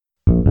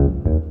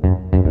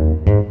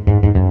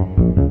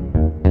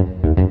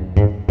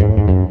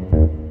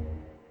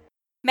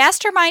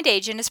Mastermind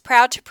Agent is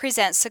proud to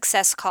present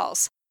Success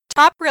Calls.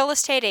 Top real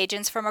estate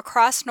agents from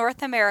across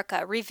North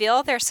America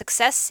reveal their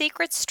success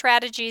secrets,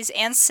 strategies,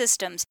 and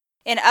systems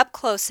in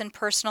up-close and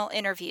personal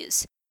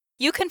interviews.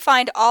 You can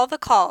find all the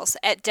calls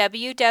at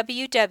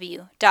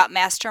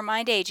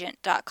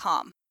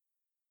www.mastermindagent.com.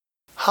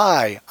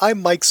 Hi, I'm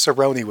Mike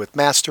Cerrone with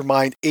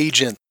Mastermind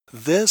Agent.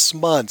 This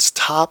month's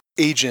top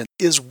agent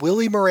is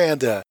Willie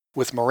Miranda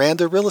with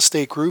Miranda Real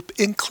Estate Group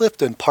in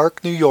Clifton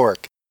Park, New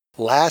York.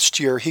 Last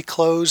year, he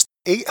closed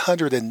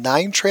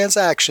 809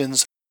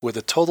 transactions with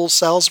a total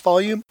sales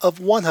volume of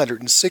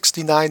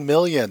 $169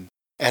 million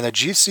and a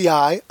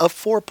GCI of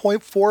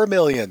 $4.4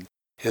 million.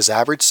 His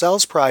average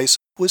sales price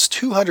was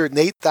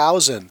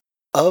 $208,000,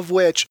 of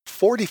which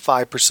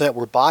 45%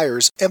 were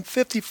buyers and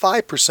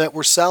 55%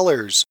 were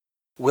sellers.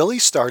 Willie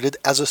started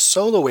as a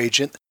solo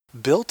agent,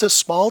 built a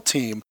small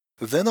team,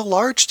 then a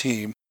large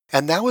team,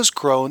 and now has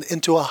grown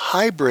into a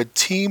hybrid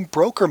team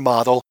broker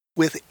model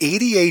with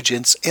 80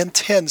 agents and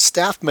 10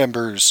 staff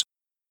members.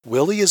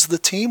 Willie is the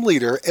team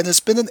leader and has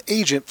been an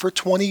agent for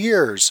 20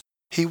 years.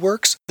 He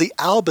works the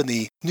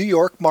Albany, New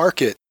York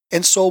market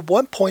and sold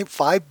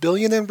 $1.5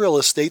 billion in real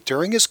estate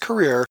during his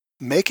career,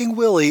 making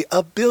Willie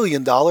a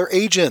billion-dollar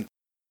agent.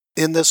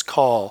 In this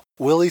call,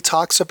 Willie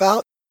talks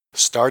about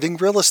starting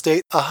real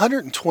estate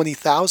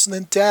 $120,000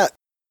 in debt,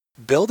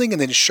 building an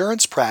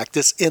insurance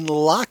practice in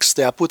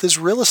lockstep with his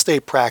real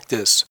estate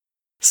practice,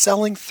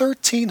 selling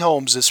 13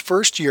 homes his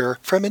first year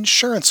from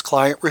insurance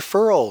client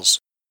referrals,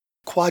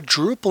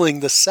 quadrupling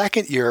the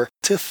second year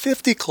to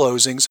 50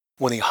 closings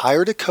when he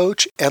hired a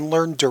coach and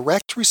learned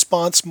direct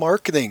response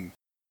marketing,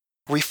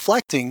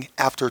 reflecting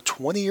after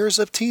 20 years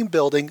of team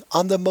building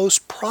on the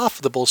most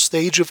profitable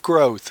stage of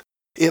growth.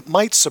 It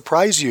might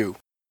surprise you.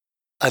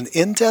 An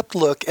in-depth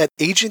look at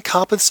agent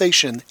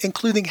compensation,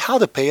 including how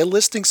to pay a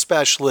listing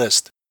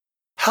specialist,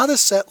 how to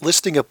set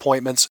listing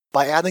appointments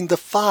by adding the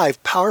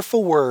 5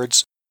 powerful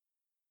words,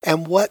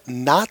 and what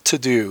not to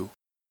do.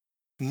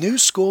 New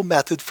school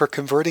method for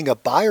converting a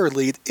buyer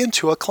lead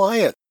into a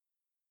client,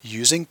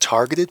 using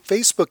targeted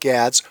Facebook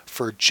ads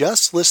for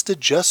just listed,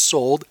 just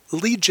sold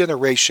lead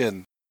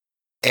generation,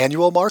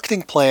 annual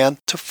marketing plan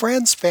to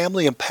friends,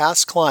 family, and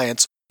past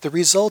clients that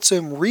results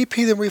in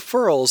repeat and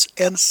referrals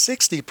and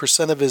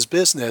 60% of his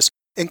business,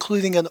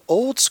 including an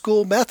old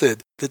school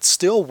method that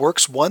still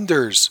works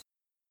wonders.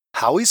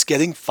 How he's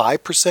getting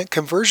 5%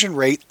 conversion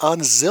rate on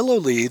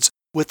Zillow leads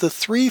with the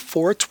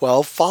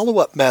 3-4-12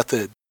 follow-up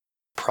method.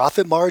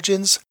 Profit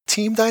margins,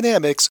 team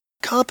dynamics,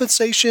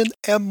 compensation,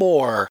 and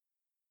more.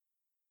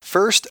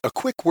 First, a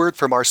quick word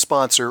from our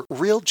sponsor,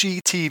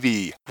 RealG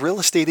TV, Real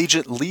Estate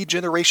Agent Lead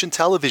Generation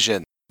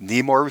Television.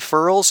 Need more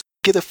referrals?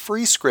 Get a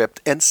free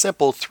script and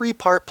simple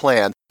 3-part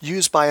plan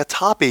used by a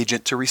top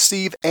agent to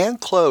receive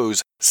and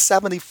close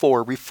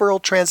 74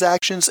 referral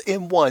transactions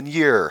in 1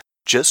 year.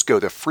 Just go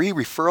to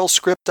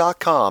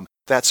freereferralscript.com.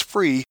 That's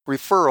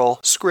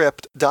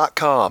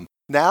freereferralscript.com.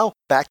 Now,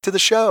 back to the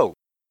show.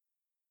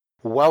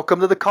 Welcome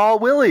to the call,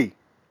 Willie.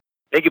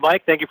 Thank you,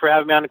 Mike. Thank you for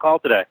having me on the call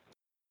today.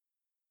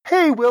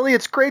 Hey, Willie,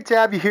 it's great to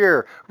have you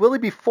here. Willie,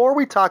 before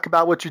we talk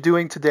about what you're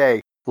doing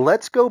today,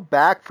 let's go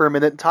back for a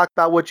minute and talk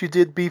about what you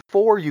did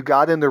before you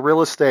got into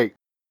real estate.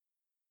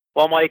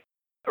 Well, Mike,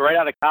 right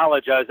out of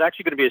college, I was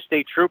actually going to be a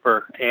state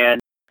trooper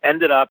and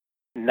ended up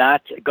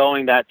not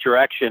going that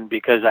direction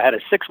because I had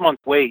a 6-month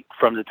wait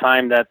from the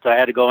time that I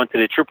had to go into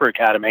the trooper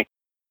academy,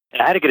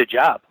 and I had to get a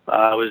job.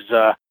 I was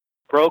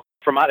broke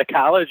from out of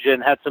college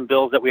and had some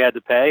bills that we had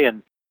to pay.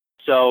 And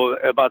so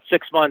about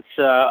 6 months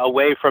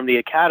away from the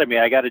academy,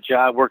 I got a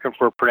job working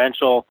for a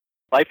Prudential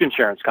life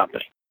insurance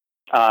company.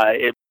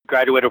 It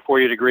graduated a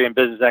 4-year degree in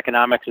business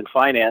economics and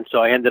finance.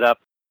 So I ended up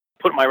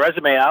putting my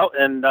resume out,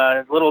 and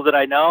little did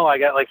I know, I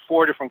got like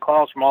 4 different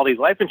calls from all these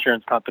life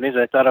insurance companies.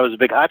 I thought I was a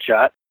big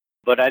hotshot,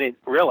 but I didn't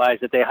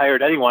realize that they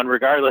hired anyone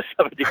regardless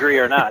of a degree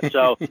or not.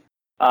 So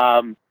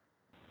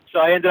So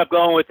I ended up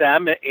going with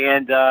them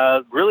and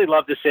really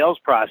loved the sales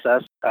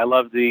process. I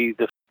loved the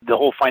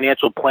whole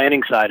financial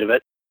planning side of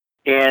it,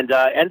 and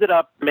ended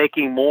up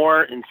making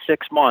more in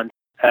 6 months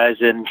as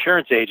an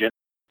insurance agent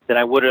than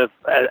I would have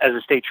as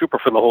a state trooper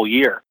for the whole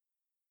year.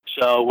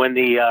 So when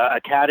the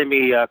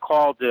academy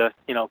called to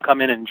come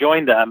in and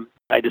join them,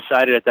 I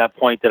decided at that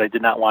point that I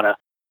did not want to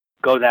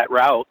go that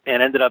route,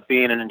 and ended up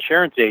being an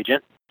insurance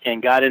agent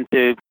and got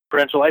into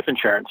Prudential life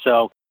insurance.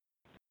 So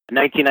in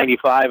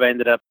 1995, I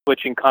ended up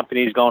switching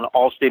companies, going to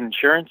Allstate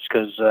Insurance,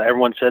 because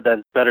everyone said that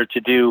it's better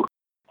to do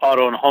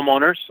auto and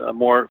homeowners,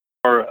 more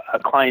a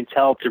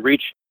clientele to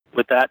reach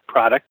with that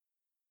product.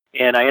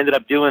 And I ended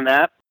up doing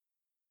that,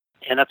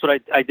 and that's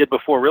what I did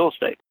before real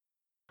estate.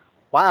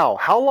 Wow.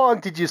 How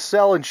long did you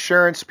sell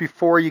insurance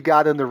before you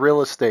got into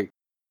real estate?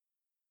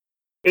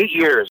 8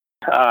 years.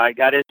 I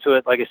got into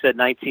it, like I said,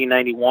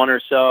 1991 or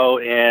so,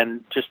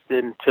 and just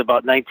into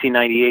about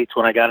 1998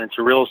 when I got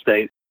into real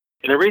estate.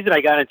 And the reason I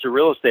got into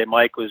real estate,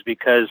 Mike, was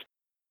because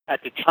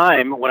at the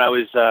time when I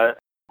was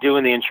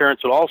doing the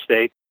insurance with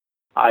Allstate,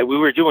 we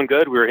were doing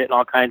good. We were hitting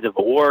all kinds of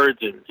awards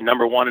and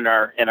number one in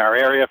our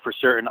area for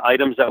certain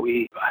items that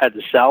we had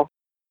to sell.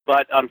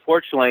 But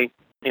unfortunately,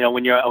 I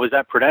was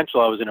at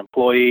Prudential, I was an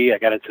employee. I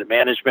got into the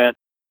management.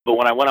 But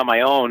when I went on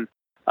my own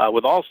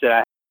with Allstate, I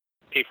had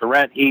to pay for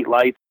rent, heat,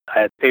 lights.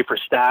 I had to pay for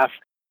staff.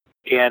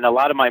 And a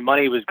lot of my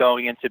money was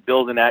going into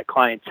building that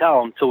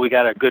clientele until we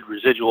got a good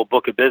residual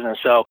book of business.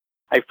 So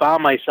I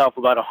found myself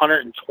about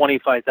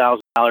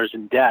 $125,000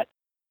 in debt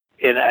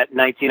at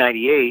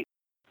 1998.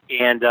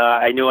 And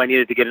I knew I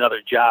needed to get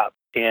another job,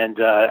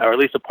 or at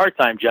least a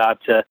part-time job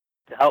to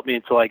help me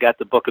until I got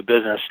the book of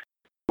business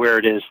where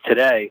it is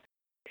today.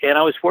 And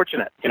I was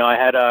fortunate. I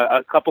had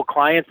a couple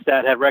clients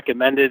that had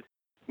recommended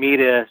me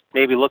to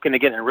maybe looking to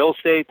get in real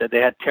estate, that they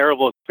had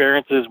terrible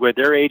experiences with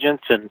their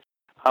agents and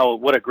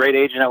what a great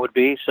agent I would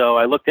be. So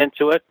I looked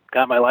into it,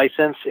 got my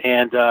license,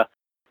 and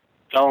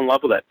fell in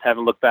love with it.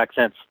 Haven't looked back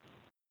since.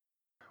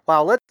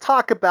 Wow, let's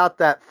talk about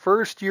that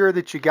first year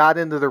that you got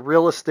into the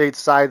real estate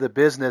side of the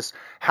business.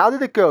 How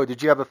did it go?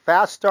 Did you have a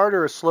fast start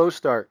or a slow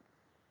start?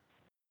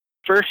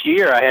 First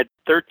year, I had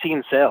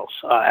 13 sales,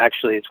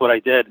 actually. It's what I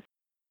did.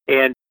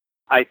 And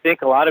I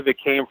think a lot of it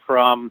came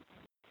from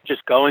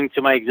just going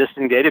to my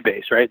existing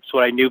database, right? It's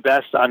what I knew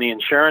best on the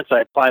insurance.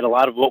 I applied a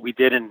lot of what we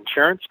did in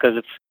insurance because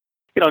it's,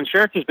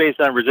 insurance is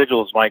based on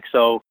residuals, Mike.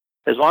 So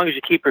as long as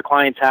you keep your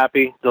clients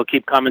happy, they'll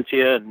keep coming to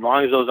you. And as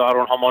long as those auto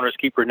and homeowners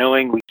keep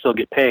renewing, we still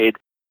get paid.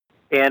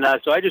 And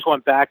so I just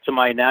went back to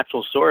my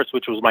natural source,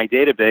 which was my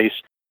database.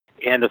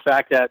 And the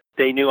fact that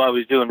they knew I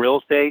was doing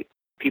real estate,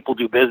 people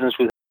do business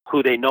with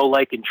who they know,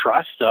 like, and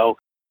trust. So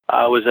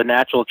it was a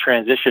natural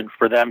transition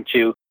for them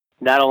to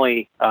not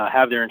only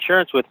have their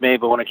insurance with me,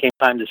 but when it came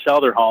time to sell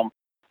their home,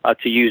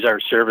 to use our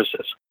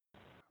services.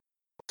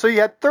 So you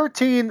had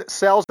 13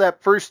 sales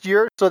that first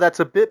year, so that's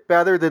a bit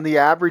better than the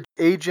average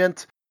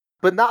agent,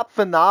 but not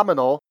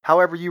phenomenal.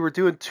 However, you were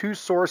doing two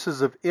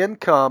sources of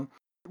income.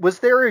 Was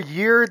there a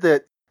year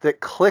that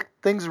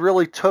clicked, things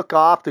really took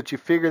off, that you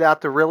figured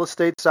out the real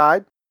estate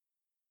side?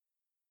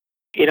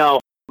 We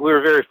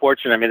were very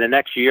fortunate. I mean, the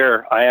next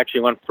year, I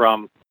actually went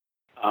from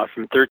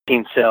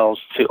 13 sales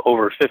to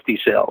over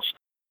 50 sales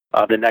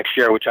the next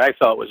year, which I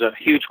felt was a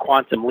huge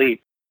quantum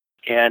leap.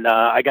 And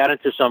I got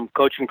into some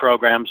coaching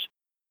programs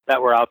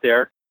that were out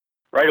there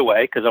right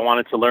away because I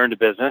wanted to learn the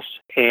business.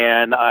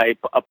 And I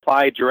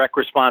applied direct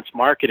response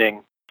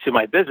marketing to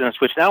my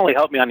business, which not only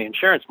helped me on the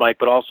insurance, Mike,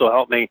 but also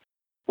helped me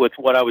with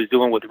what I was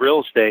doing with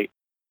real estate,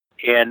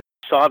 and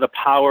saw the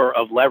power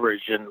of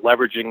leverage and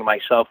leveraging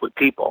myself with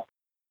people.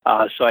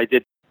 So I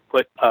did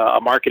put a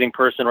marketing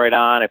person right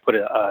on. I put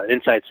an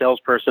inside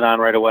salesperson on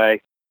right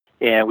away.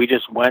 And we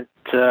just went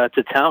to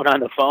town on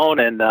the phone,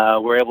 and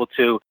were able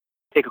to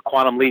take a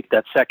quantum leap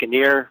that second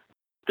year.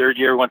 Third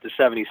year went to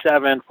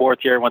 77. Fourth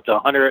year went to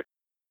 100.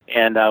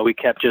 And we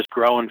kept just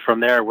growing from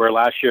there, where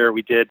last year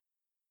we did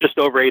just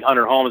over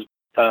 800 homes,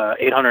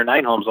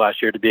 809 homes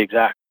last year to be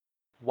exact.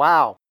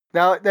 Wow.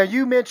 Now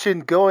you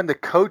mentioned going to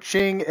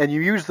coaching, and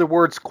you used the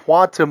words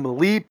quantum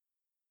leap.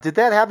 Did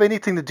that have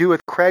anything to do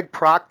with Craig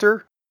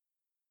Proctor?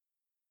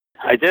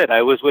 I did.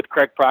 I was with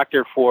Craig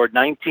Proctor for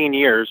 19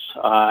 years.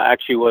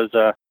 Actually was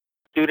a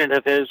student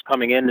of his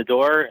coming in the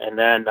door, and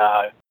then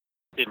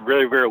did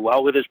really, very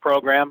well with his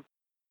program,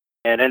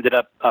 and ended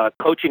up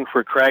coaching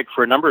for Craig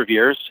for a number of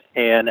years,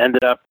 and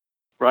ended up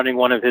running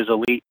one of his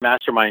elite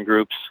mastermind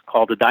groups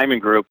called the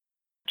Diamond Group.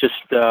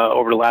 Just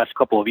over the last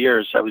couple of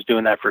years, I was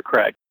doing that for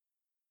Craig.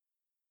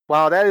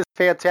 Wow, that is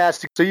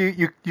fantastic. So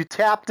you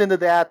tapped into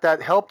that.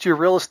 That helped your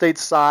real estate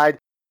side.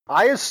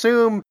 I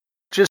assume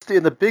just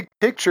in the big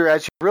picture,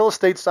 as your real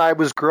estate side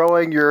was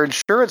growing, your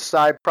insurance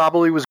side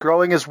probably was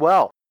growing as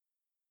well.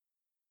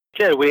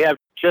 Yeah, we have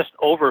just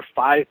over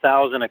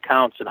 5,000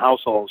 accounts and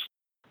households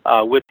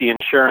with the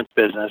insurance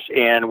business.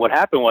 And what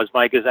happened was,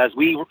 Mike, is as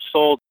we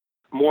sold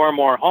more and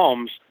more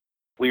homes,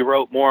 we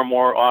wrote more and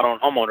more auto and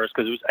homeowners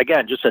because it was,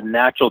 again, just a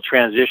natural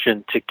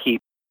transition to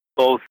keep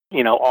both,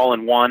 all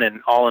in one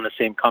and all in the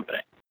same company.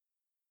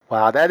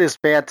 Wow, that is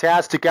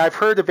fantastic. I've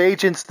heard of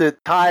agents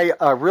that tie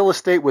real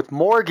estate with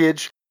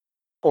mortgage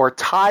or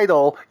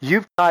title.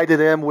 You've tied it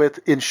in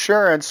with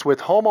insurance, with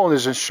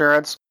homeowners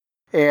insurance,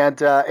 and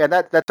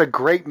that's a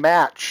great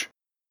match.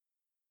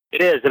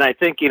 It is, and I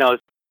think,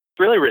 it's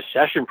really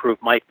recession-proof,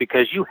 Mike,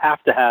 because you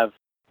have to have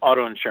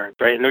auto insurance,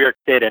 right? In New York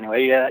State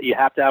anyway, you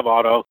have to have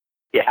auto,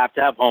 you have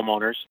to have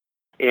homeowners,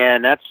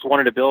 and that's one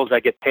of the bills I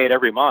get paid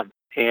every month.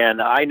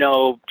 And I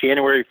know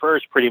January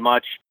 1st, pretty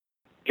much,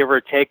 give or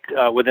take,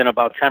 within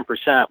about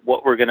 10%,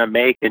 what we're going to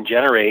make and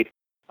generate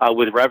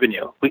with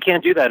revenue. We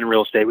can't do that in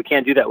real estate. We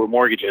can't do that with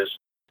mortgages,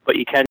 but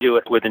you can do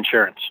it with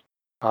insurance.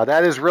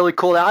 That is really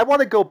cool. Now, I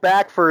want to go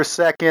back for a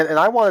second, and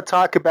I want to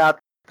talk about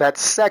that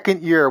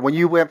second year when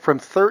you went from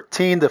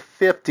 13 to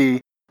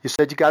 50. You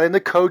said you got into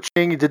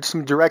coaching, you did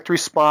some direct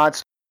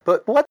response,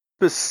 but what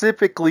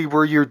specifically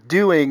were you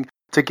doing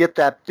to get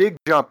that big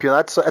jump?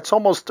 That's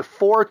almost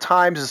 4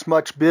 times as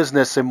much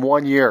business in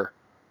 1 year.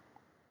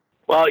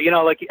 Well,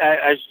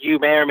 as you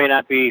may or may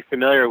not be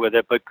familiar with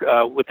it, but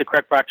with the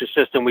Craig Proctor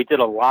system, we did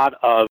a lot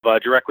of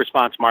direct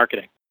response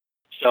marketing.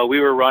 So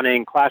we were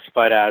running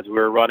classified ads, we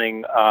were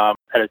running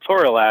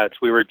editorial ads,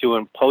 we were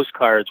doing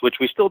postcards, which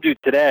we still do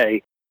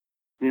today.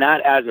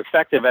 not as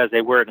effective as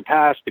they were in the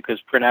past because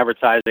print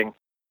advertising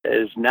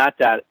is not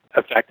that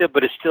effective,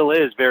 but it still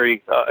is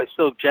it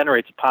still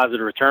generates a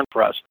positive return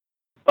for us.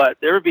 But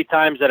there would be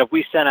times that if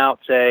we sent out,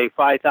 say,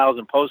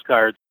 5,000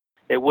 postcards,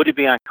 it wouldn't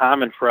be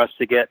uncommon for us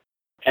to get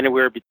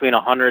anywhere between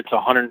 100 to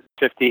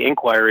 150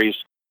 inquiries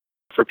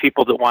for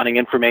people that wanting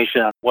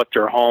information on what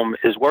their home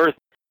is worth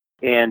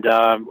and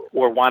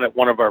or wanted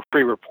one of our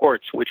free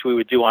reports, which we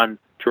would do on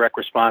direct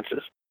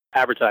responses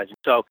advertising.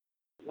 So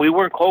we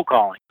weren't cold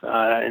calling.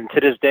 And to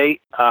this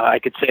date, I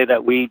could say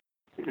that we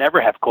never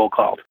have cold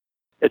called.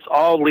 It's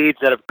all leads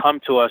that have come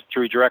to us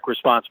through direct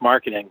response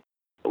marketing.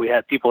 We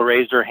had people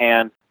raise their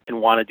hand and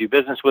want to do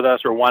business with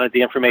us or wanted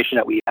the information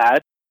that we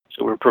had.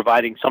 So we're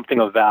providing something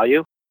of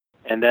value.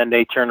 And then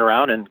they turn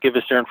around and give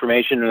us their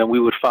information, and then we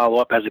would follow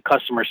up as a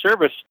customer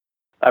service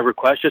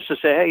request just to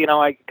say, hey,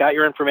 I got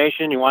your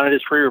information. You wanted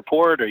this free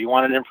report, or you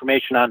wanted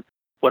information on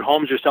what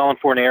homes you're selling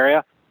for in the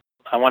area.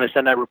 I want to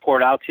send that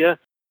report out to you.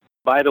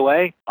 By the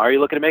way, are you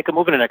looking to make a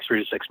move in the next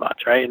 3 to 6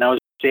 months, right? And that was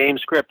the same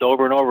script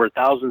over and over,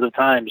 thousands of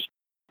times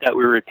that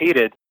we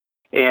repeated.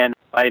 And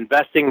by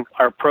investing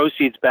our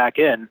proceeds back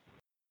in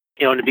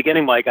the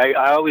beginning, Mike, I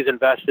always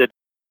invested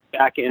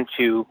back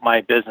into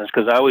my business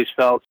because I always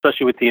felt,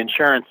 especially with the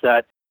insurance,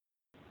 that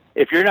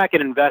if you're not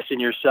going to invest in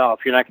yourself,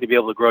 you're not going to be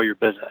able to grow your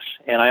business.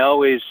 And I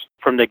always,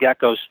 from the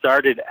get-go,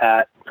 started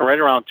at right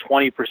around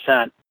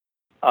 20%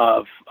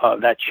 of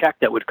that check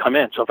that would come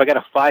in. So if I got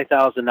a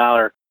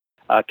 $5,000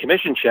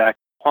 commission check,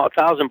 well,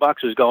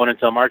 $1,000 was going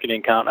into a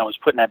marketing account, and I was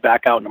putting that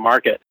back out in the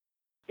market.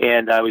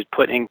 And I was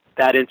putting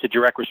that into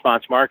direct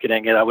response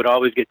marketing, and I would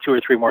always get 2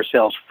 or 3 more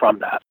sales from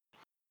that.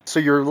 So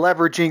you're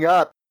leveraging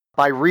up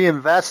by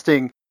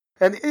reinvesting.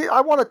 And I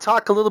want to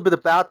talk a little bit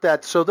about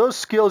that. So those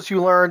skills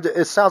you learned,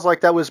 it sounds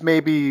like that was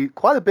maybe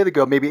quite a bit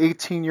ago, maybe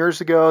 18 years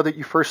ago that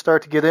you first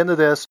started to get into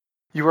this.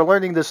 You were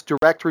learning this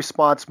direct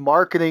response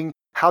marketing,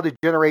 how to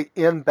generate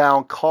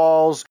inbound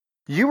calls.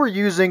 You were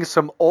using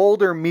some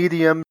older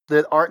mediums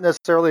that aren't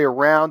necessarily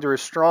around or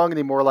as strong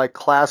anymore, like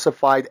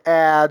classified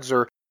ads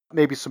or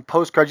maybe some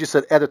postcards. You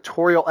said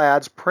editorial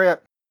ads, print.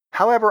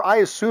 However, I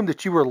assume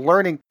that you were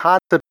learning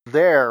concepts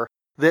there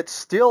that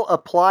still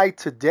apply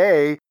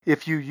today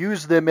if you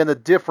use them in a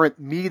different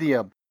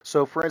medium.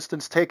 So, for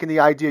instance, taking the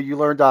idea you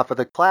learned off of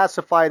the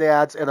classified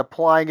ads and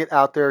applying it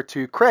out there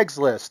to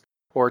Craigslist,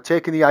 or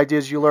taking the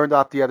ideas you learned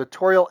off the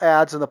editorial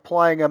ads and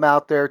applying them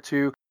out there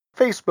to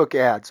Facebook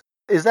ads.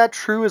 Is that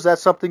true? Is that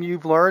something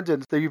you've learned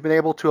and that you've been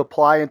able to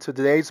apply into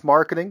today's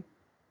marketing?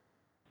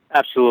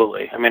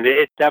 Absolutely. I mean,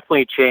 it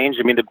definitely changed.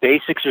 I mean, the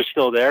basics are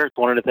still there. It's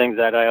one of the things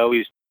that I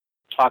always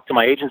talk to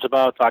my agents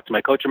about, talk to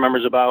my coaching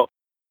members about.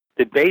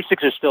 The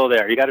basics are still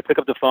there. You got to pick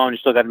up the phone. You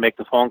still got to make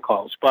the phone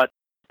calls. But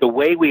the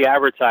way we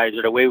advertise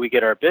or the way we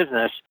get our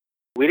business,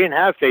 we didn't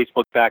have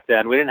Facebook back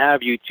then. We didn't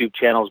have YouTube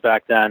channels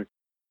back then.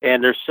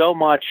 And there's so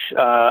much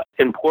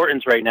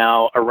importance right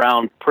now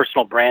around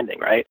personal branding,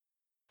 right?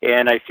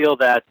 And I feel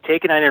that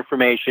taking that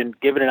information,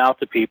 giving it out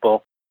to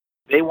people,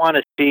 they want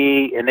to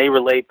see and they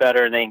relate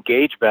better and they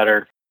engage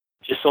better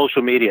to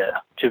social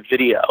media, to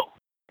video,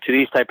 to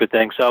these type of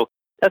things. So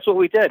that's what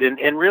we did.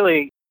 And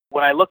really,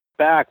 when I look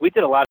back, we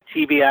did a lot of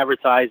TV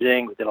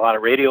advertising, we did a lot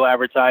of radio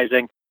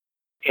advertising,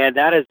 and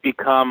that has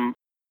become,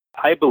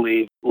 I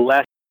believe,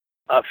 less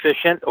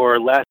efficient or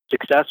less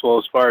successful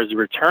as far as the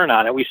return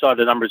on it. We saw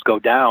the numbers go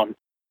down.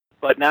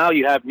 But now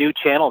you have new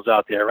channels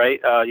out there,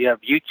 right? You have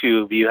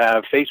YouTube, you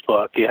have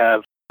Facebook, you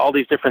have all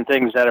these different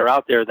things that are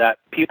out there that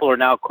people are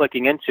now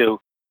clicking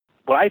into.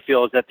 What I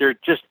feel is that they're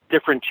just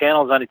different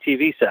channels on a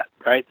TV set,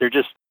 right? They're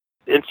just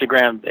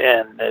Instagram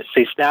and,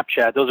 say,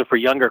 Snapchat. Those are for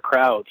younger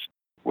crowds,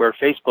 where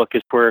Facebook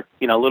is for,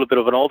 a little bit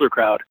of an older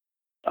crowd.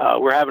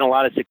 We're having a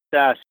lot of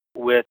success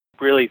with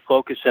really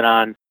focusing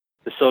on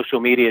the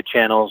social media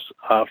channels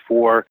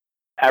for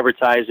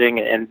advertising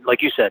and,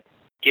 like you said,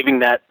 giving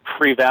that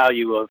free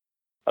value of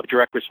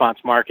direct response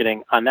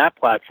marketing on that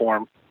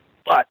platform.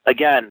 But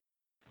again,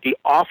 the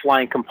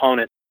offline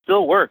component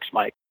still works,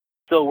 Mike.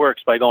 Still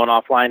works by going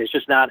offline. It's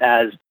just not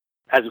as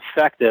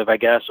effective, I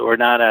guess, or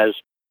not as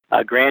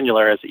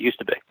granular as it used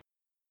to be.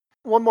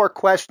 One more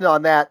question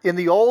on that. In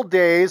the old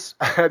days,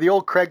 the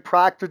old Craig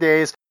Proctor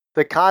days,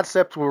 the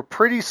concepts were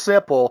pretty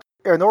simple.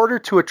 In order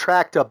to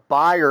attract a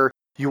buyer,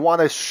 you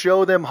want to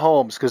show them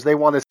homes because they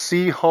want to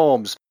see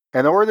homes.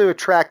 In order to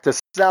attract a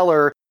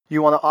seller,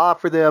 you want to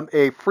offer them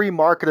a free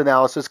market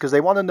analysis because they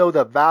want to know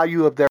the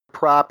value of their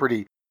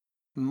property.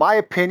 In my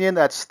opinion,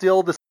 that's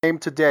still the same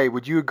today.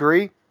 Would you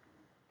agree?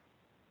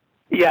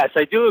 Yes,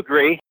 I do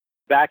agree.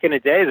 Back in the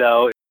day,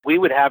 though, we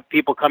would have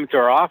people come to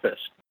our office.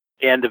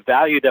 And the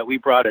value that we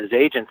brought as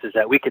agents is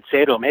that we could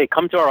say to them, hey,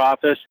 come to our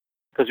office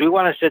because we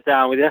want to sit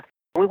down with you.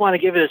 We want to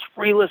give you this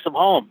free list of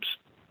homes.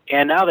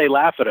 And now they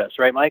laugh at us,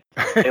 right, Mike?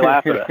 They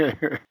laugh at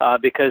us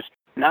because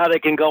now they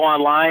can go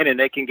online and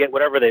they can get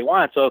whatever they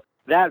want. So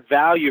that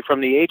value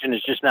from the agent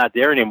is just not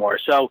there anymore.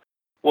 So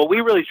what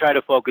we really try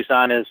to focus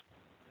on is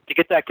to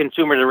get that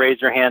consumer to raise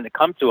their hand to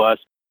come to us.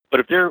 But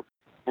if they're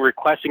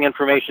requesting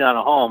information on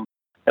a home,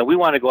 And we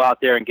want to go out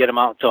there and get them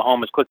out to a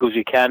home as quickly as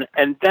we can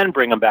and then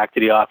bring them back to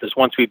the office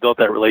once we built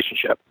that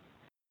relationship.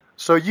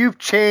 So you've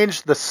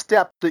changed the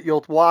step that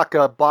you'll walk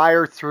a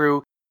buyer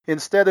through.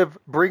 Instead of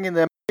bringing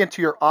them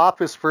into your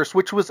office first,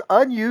 which was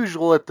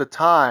unusual at the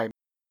time,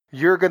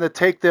 you're going to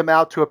take them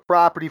out to a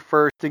property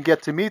first and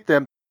get to meet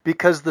them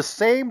because the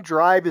same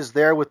drive is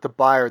there with the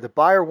buyer. The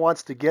buyer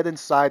wants to get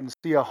inside and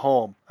see a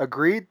home.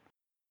 Agreed?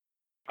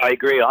 I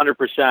agree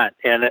 100%.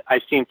 And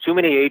I've seen too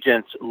many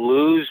agents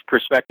lose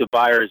prospective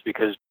buyers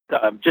because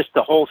just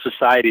the whole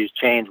society has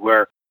changed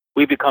where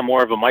we become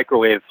more of a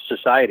microwave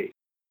society.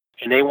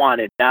 And they want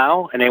it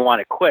now and they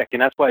want it quick.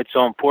 And that's why it's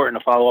so important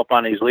to follow up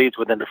on these leads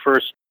within the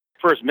first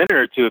minute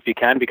or two if you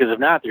can, because if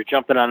not, they're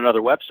jumping on another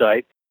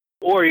website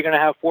or you're going to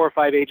have 4 or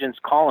 5 agents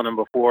calling them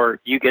before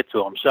you get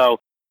to them. So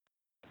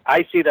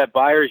I see that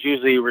buyers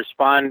usually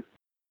respond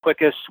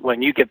quickest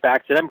when you get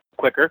back to them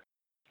quicker.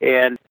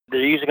 And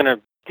they're usually going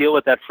to deal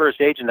with that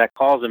first agent that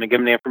calls them and give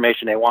them the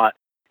information they want.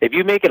 If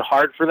you make it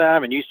hard for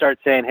them and you start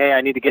saying, hey,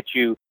 I need to get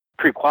you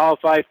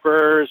pre-qualified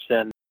first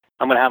and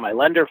I'm going to have my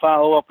lender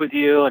follow up with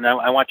you and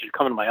I want you to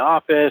come into my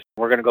office.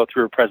 We're going to go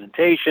through a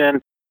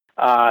presentation.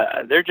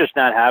 They're just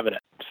not having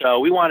it. So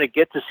we want to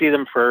get to see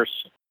them first,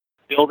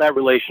 build that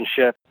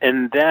relationship,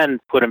 and then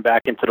put them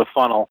back into the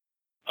funnel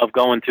of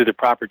going through the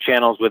proper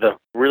channels with a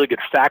really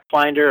good fact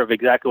finder of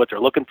exactly what they're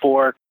looking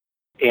for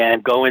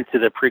and go into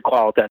the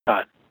pre-qual at that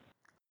time.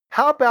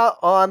 How about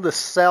on the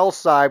sell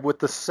side with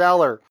the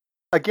seller?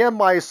 Again,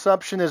 my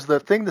assumption is the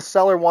thing the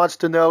seller wants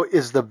to know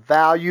is the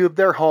value of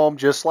their home,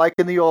 just like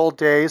in the old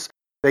days.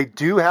 They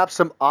do have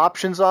some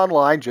options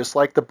online, just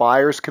like the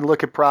buyers can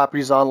look at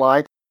properties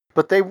online,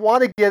 but they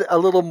want to get a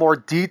little more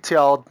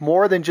detailed,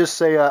 more than just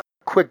say a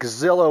quick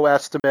Zillow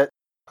estimate,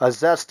 a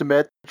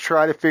Zestimate,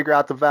 try to figure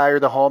out the value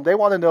of the home. They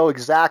want to know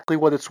exactly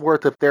what it's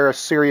worth if they're a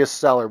serious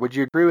seller. Would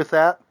you agree with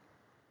that?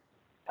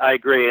 I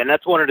agree. And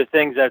that's one of the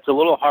things that's a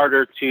little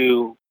harder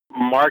to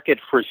market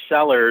for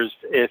sellers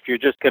if you're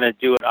just going to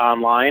do it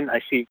online.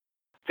 I see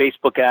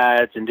Facebook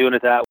ads and doing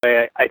it that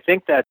way. I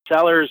think that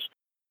sellers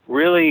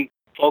really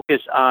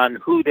focus on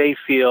who they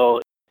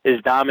feel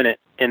is dominant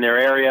in their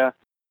area,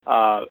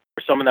 or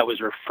someone that was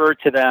referred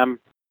to them.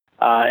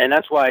 And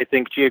that's why I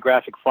think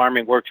geographic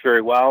farming works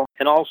very well.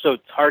 And also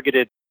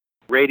targeted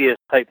radius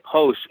type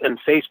posts in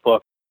Facebook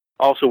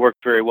also work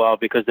very well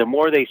because the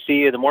more they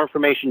see you, the more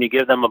information you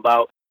give them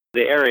about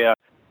the area,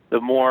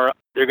 the more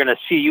they're going to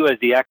see you as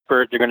the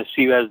expert. They're going to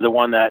see you as the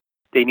one that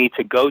they need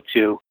to go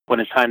to when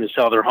it's time to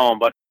sell their home.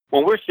 But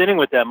when we're sitting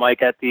with them,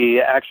 like at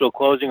the actual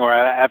closing, or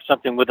I have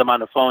something with them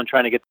on the phone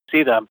trying to get to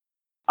see them,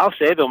 I'll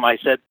say to them, I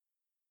said,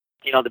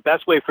 the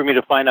best way for me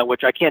to find out,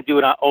 which I can't do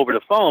it over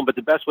the phone, but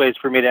the best way is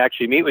for me to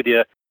actually meet with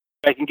you.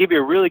 I can give you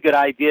a really good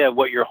idea of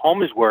what your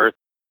home is worth,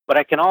 but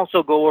I can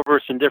also go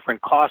over some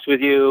different costs with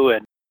you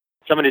and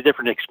some of the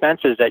different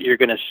expenses that you're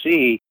going to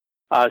see.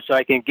 So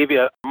I can give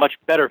you a much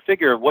better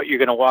figure of what you're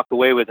going to walk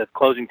away with at the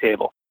closing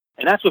table.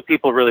 And that's what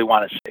people really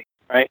want to see,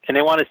 right? And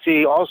they want to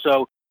see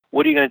also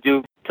what are you going to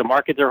do to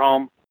market their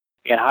home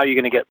and how you're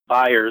going to get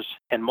buyers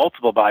and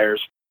multiple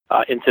buyers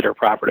into their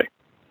property.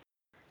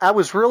 That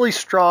was really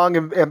strong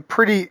and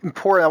pretty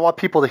important. I want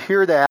people to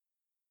hear that.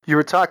 You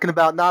were talking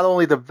about not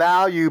only the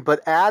value,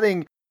 but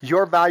adding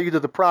your value to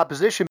the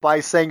proposition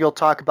by saying you'll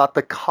talk about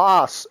the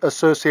costs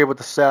associated with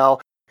the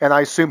sale, and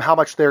I assume how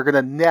much they're going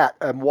to net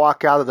and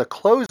walk out of the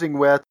closing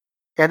with,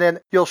 and then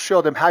you'll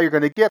show them how you're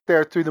going to get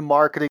there through the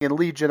marketing and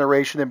lead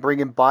generation and bring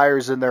in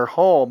buyers in their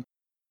home.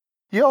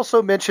 You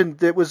also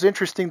mentioned it was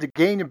interesting to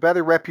gain a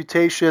better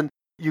reputation,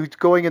 you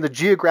going into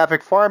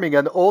geographic farming,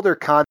 an older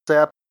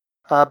concept,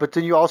 but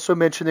then you also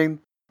mentioning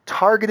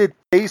targeted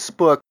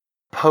Facebook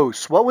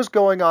posts. What was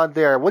going on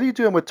there? What are you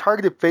doing with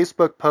targeted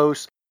Facebook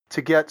posts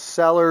to get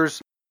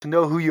sellers to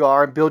know who you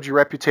are and build your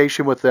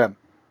reputation with them?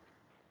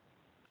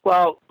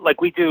 Well,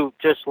 like we do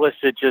just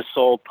listed, just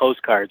sold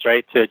postcards,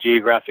 right, to a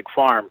geographic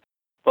farm,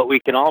 but we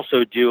can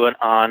also do it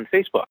on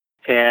Facebook.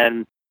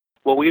 And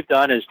what we've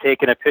done is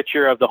taken a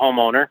picture of the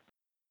homeowner.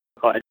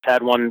 I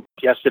had one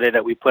yesterday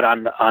that we put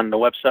on the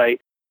website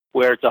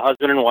where it's a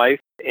husband and wife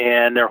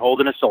and they're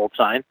holding a sold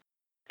sign.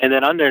 And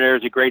then under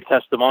there's a great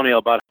testimonial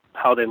about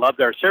how they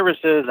loved our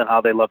services and how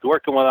they loved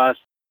working with us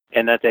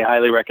and that they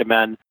highly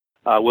recommend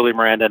Willie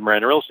Miranda and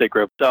Miranda Real Estate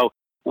Group. So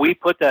we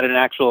put that in an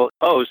actual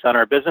post on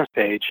our business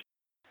page.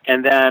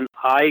 And then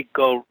I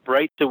go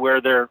right to where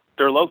they're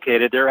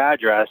located, their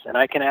address, and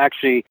I can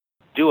actually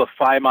do a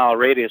 5-mile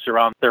radius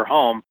around their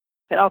home,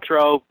 and I'll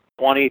throw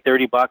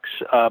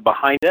 $20-$30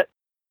 behind it,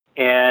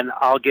 and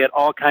I'll get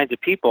all kinds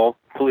of people,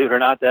 believe it or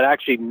not, that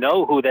actually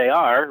know who they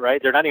are,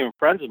 right? They're not even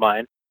friends of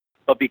mine,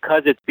 but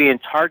because it's being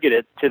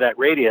targeted to that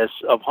radius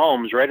of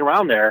homes right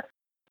around there,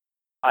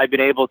 I've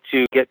been able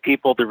to get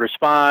people to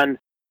respond,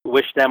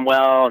 wish them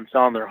well, and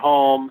sell them their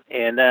home,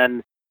 and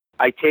then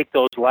I take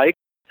those likes,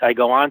 I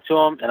go on to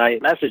them, and I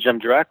message them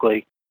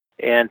directly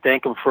and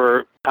thank them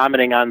for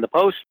commenting on the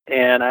post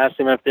and ask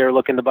them if they're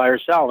looking to buy or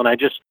sell. And I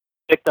just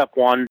picked up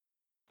one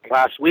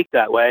last week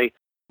that way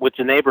with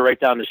the neighbor right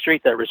down the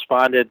street that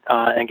responded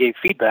and gave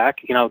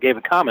feedback, gave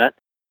a comment.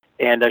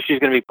 And she's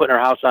going to be putting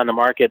her house on the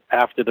market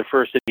after the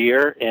first of the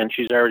year, and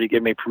she's already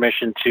given me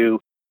permission to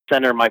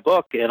send her my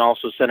book and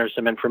also send her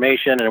some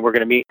information, and we're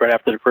going to meet right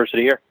after the first of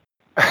the year.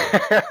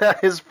 That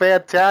is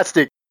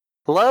fantastic.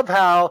 Love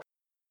how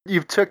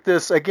you've took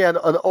this, again,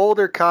 an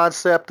older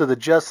concept of the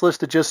just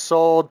listed, just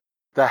sold,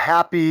 the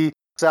happy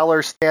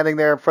seller standing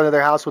there in front of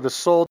their house with a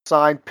sold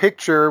sign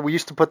picture. We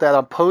used to put that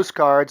on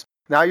postcards.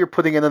 Now you're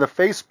putting it in a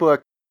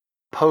Facebook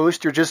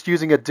post. You're just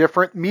using a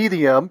different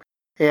medium.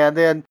 And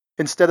then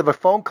instead of a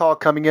phone call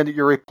coming in that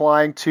you're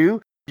replying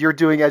to, you're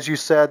doing, as you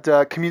said,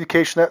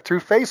 communication through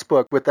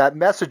Facebook with that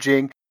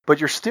messaging. But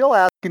you're still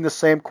asking the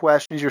same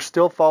questions. You're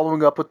still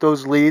following up with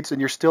those leads, and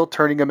you're still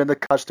turning them into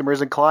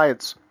customers and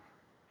clients.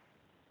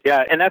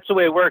 Yeah, and that's the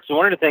way it works. And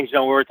one of the things,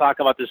 when we were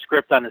talking about the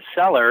script on the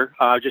seller,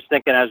 just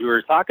thinking as we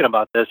were talking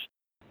about this,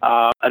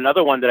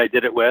 another one that I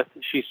did it with,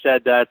 she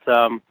said that,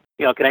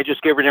 can I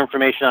just give her the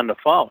information on the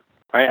phone?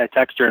 Right? I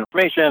text her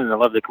information, and I'd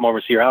love to come over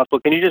and see your house.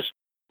 But can you just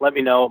let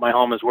me know what my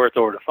home is worth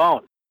over the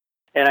phone?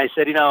 And I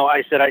said,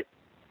 I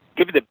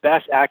give you the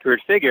best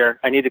accurate figure.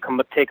 I need to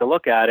come take a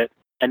look at it.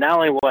 And not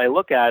only will I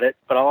look at it,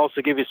 but I'll also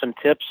give you some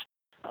tips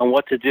on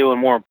what to do, and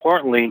more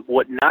importantly,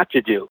 what not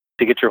to do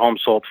to get your home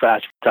sold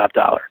fast for top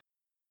dollar.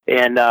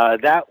 And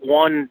that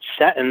one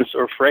sentence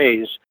or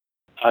phrase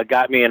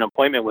got me an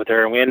appointment with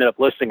her, and we ended up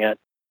listing it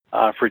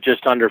for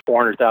just under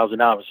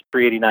 $400,000.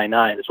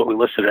 $389,900 is what we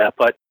listed it at.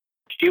 But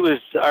she was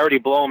already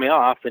blowing me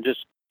off and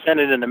just sent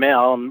it in the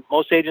mail. And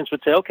most agents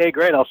would say, okay,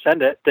 great, I'll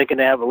send it, thinking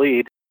they have a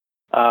lead.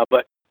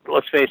 But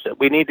let's face it,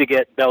 we need to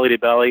get belly to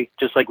belly,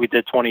 just like we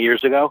did 20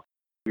 years ago.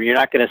 You're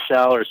not going to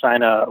sell or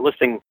sign a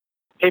listing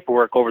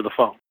paperwork over the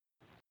phone.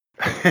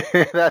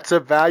 That's a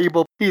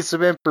valuable piece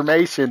of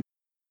information.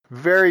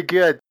 Very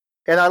good.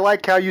 And I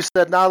like how you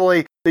said not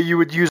only that you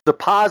would use the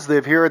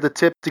positive, here are the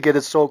tips to get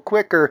it sold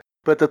quicker,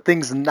 but the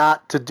things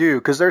not to do,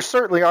 because there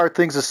certainly are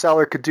things a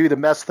seller could do to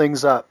mess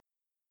things up.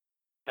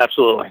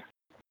 Absolutely.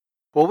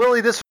 Well,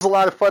 Willie, this was a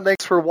lot of fun.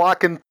 Thanks for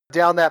walking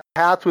down that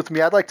path with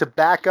me. I'd like to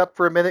back up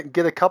for a minute and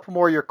get a couple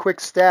more of your quick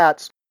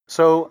stats.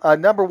 So,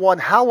 number one,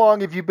 how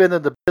long have you been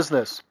in the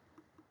business?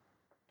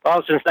 Well,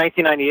 since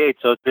 1998,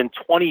 so it's been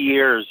 20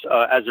 years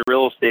as a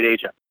real estate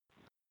agent.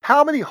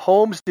 How many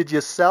homes did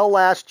you sell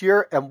last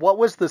year, and what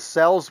was the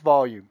sales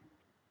volume?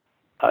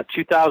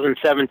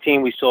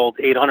 2017, we sold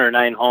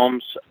 809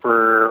 homes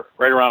for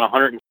right around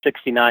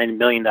 $169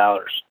 million.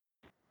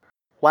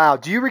 Wow.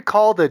 Do you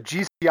recall the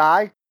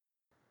GCI?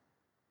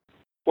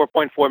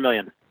 4.4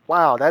 million.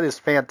 Wow, that is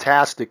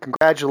fantastic.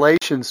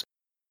 Congratulations.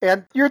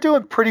 And you're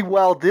doing pretty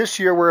well this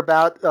year. We're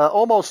about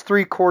almost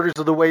 3/4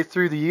 of the way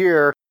through the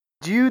year.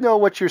 Do you know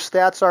what your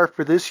stats are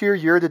for this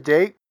year to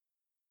date?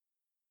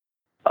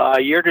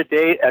 Year to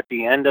date, at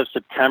the end of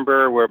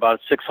September, we're about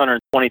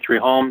 623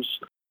 homes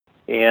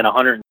and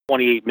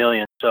 128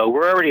 million. So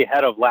we're already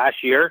ahead of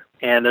last year,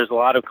 and there's a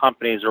lot of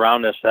companies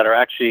around us that are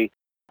actually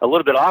a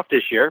little bit off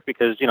this year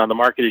because, the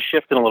market is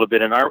shifting a little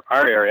bit in our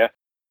area.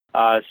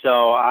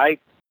 So I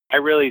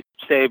really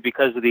say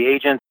because of the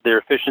agents, their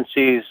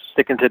efficiencies,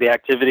 sticking to the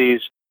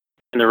activities,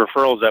 and the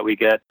referrals that we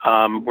get,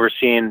 we're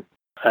seeing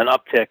an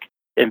uptick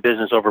in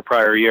business over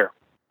prior year.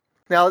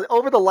 Now,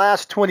 over the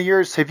last 20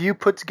 years, have you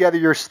put together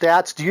your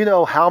stats? Do you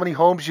know how many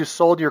homes you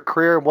sold in your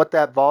career and what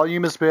that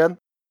volume has been?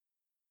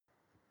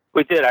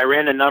 We did. I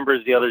ran the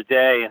numbers the other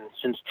day, and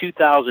since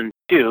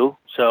 2002,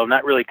 so I'm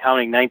not really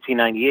counting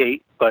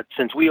 1998, but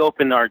since we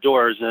opened our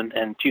doors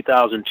in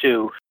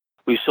 2002,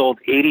 we sold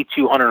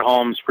 8,200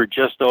 homes for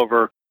just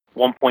over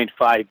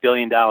 $1.5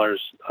 billion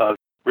of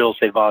real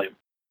estate volume.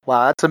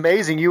 Wow, that's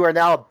amazing. You are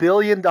now a $1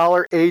 billion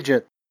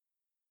agent.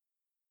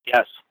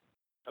 Yes.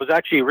 It was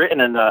actually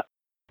written in the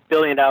 $1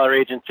 billion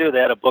agent, too. They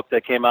had a book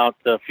that came out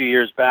a few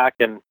years back,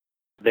 and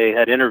they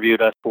had interviewed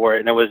us for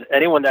it. And it was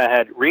anyone that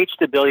had reached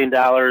 $1 billion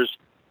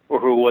or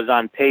who was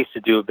on pace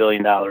to do $1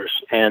 billion.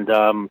 And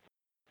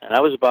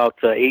that was about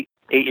 8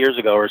 years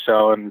ago or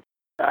so. And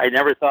I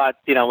never thought,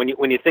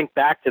 when you think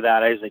back to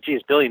that, I was like,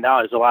 geez, $1 billion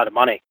is a lot of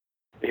money.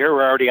 But here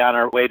we're already on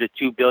our way to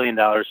 $2 billion.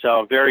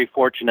 So I'm very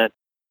fortunate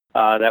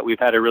that we've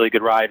had a really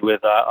good ride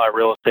with our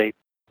real estate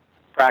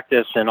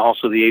practice and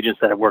also the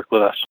agents that have worked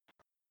with us.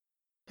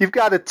 You've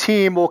got a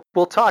team.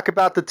 We'll talk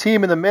about the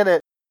team in a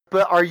minute,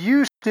 but are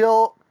you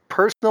still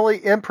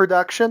personally in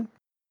production?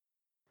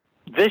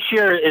 This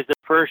year is the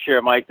first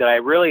year, Mike, that I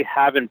really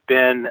haven't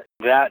been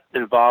that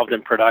involved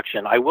in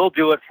production. I will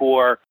do it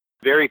for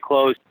very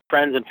close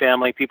friends and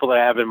family, people that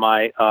I have in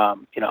my,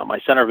 my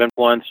center of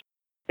influence,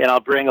 and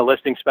I'll bring a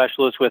listing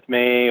specialist with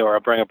me or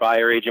I'll bring a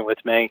buyer agent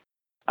with me.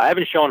 I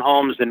haven't shown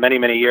homes in many,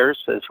 many years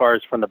as far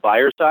as from the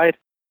buyer side,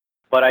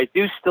 but I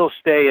do still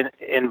stay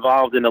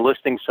involved in the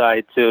listing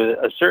side to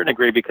a certain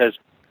degree because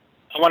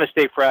I want to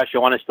stay fresh. I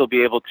want to still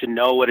be able to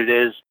know what it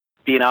is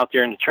being out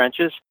there in the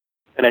trenches.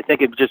 And I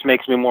think it just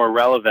makes me more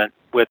relevant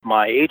with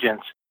my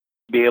agents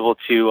to be able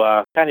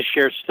to kind of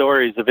share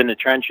stories of in the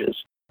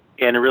trenches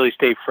and really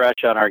stay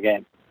fresh on our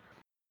game.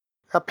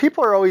 Now,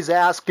 people are always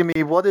asking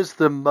me, what is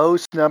the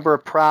most number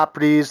of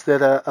properties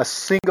that a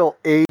single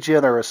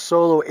agent or a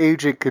solo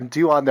agent can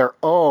do on their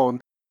own?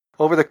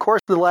 Over the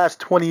course of the last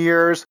 20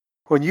 years,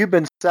 when you've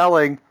been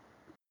selling,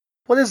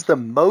 what is the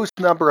most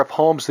number of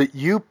homes that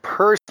you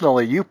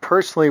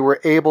personally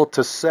were able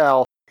to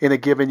sell in a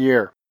given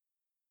year?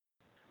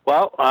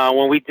 Well,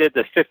 when we did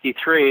the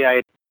 53, I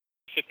had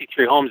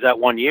 53 homes that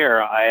one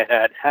year.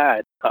 I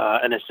had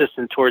an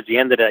assistant towards the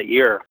end of that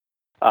year.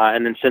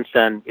 And then since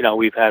then,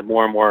 we've had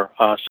more and more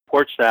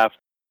support staff.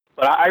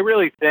 But I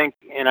really think,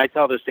 and I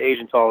tell this to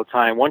agents all the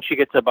time, once you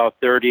get to about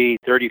 30,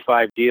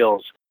 35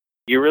 deals,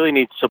 you really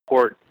need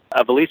support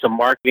of at least a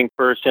marketing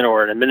person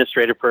or an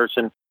administrative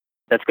person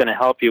that's going to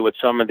help you with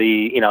some of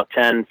the, $10,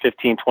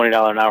 $15,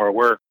 $20 an hour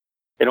work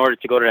in order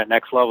to go to that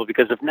next level.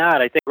 Because if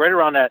not, I think right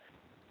around that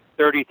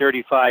 30,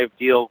 35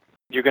 deal,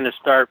 you're going to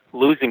start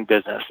losing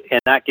business and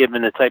not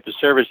giving the type of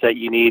service that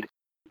you need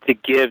to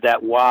give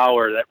that wow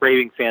or that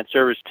raving fan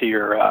service to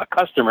your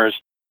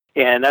customers.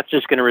 And that's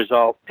just going to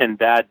result in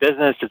bad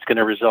business. It's going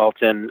to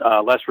result in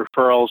less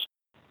referrals.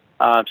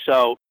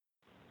 So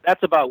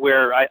that's about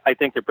where I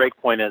think the break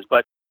point is.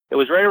 But it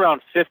was right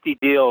around 50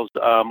 deals,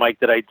 Mike,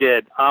 that I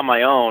did on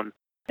my own.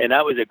 And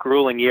that was a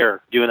grueling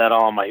year doing that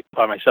all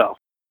by myself.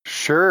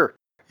 Sure.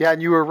 Yeah,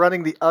 and you were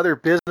running the other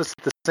business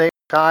at the same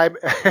time.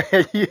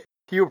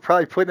 You were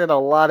probably putting in a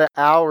lot of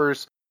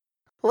hours.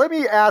 Let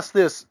me ask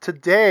this.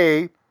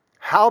 Today,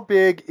 how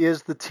big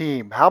is the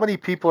team? How many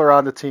people are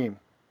on the team?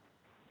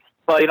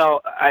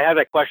 Well, I have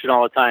that question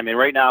all the time. And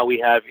right now we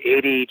have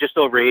just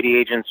over 80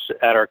 agents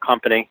at our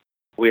company.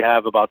 We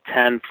have about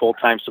 10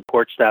 full-time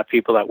support staff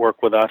people that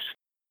work with us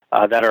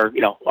that are,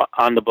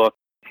 on the book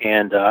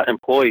and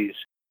employees.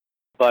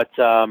 But,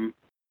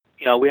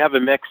 we have a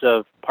mix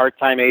of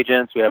part-time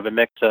agents. We have a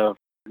mix of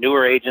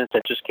newer agents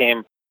that just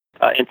came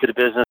into the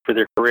business for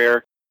their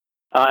career.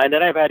 And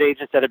then I've had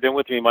agents that have been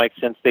with me, Mike,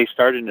 since they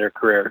started in their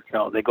career.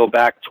 They go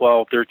back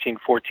 12, 13,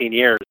 14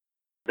 years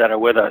that are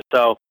with us.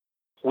 So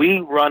we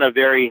run a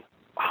very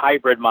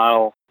hybrid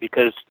model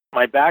because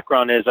my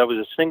background is I was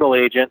a single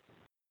agent,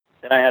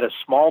 then I had a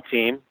small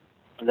team,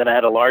 and then I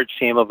had a large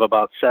team of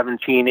about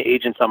 17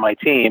 agents on my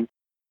team.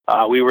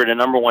 We were the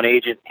number one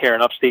agent here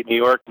in upstate New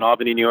York, in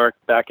Albany, New York,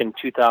 back in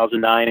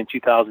 2009 and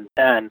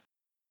 2010.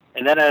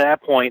 And then at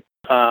that point,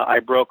 I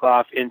broke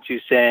off into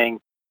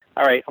saying,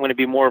 all right, I'm going to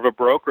be more of a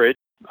brokerage,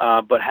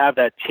 but have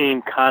that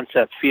team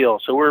concept feel.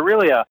 So we're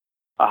really a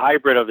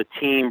hybrid of a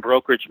team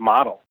brokerage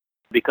model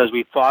because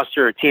we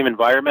foster a team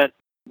environment.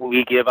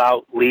 We give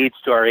out leads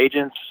to our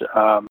agents,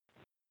 and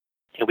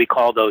we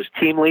call those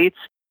team leads.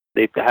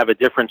 They have a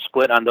different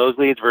split on those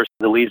leads versus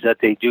the leads that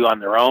they do on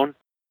their own.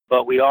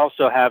 But we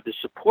also have the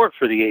support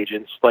for the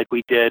agents like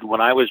we did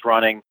when I was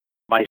running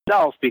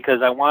myself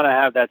because I want to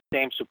have that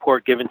same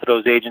support given to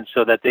those agents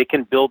so that they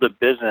can build a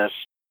business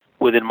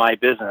within my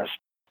business.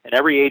 And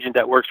every agent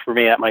that works for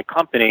me at my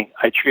company,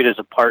 I treat as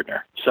a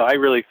partner. So I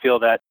really feel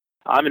that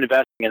I'm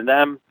investing in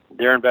them,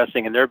 they're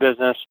investing in their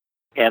business,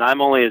 and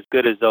I'm only as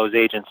good as those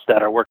agents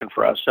that are working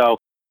for us. So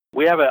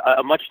we have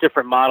a much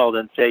different model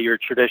than, say, your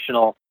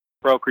traditional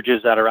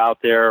brokerages that are out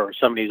there or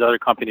some of these other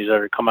companies that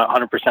are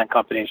 100%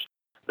 companies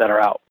that are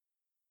out.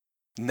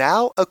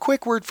 Now, a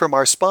quick word from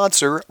our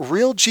sponsor,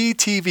 RealG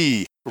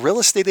TV, real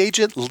estate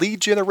agent lead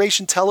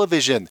generation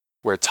television,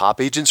 where top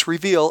agents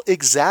reveal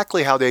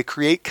exactly how they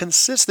create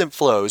consistent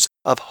flows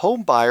of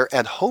home buyer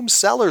and home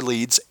seller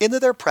leads into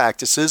their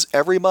practices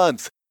every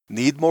month.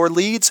 Need more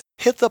leads?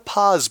 Hit the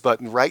pause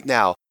button right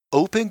now.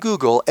 Open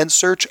Google and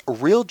search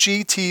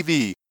RealG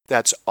TV.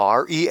 That's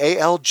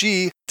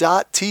RealG.TV.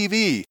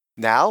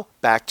 Now,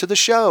 back to the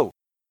show.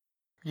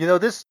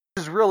 This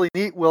is really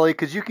neat, Willie,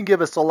 because you can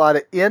give us a lot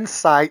of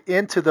insight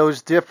into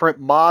those different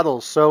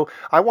models. So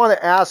I want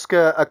to ask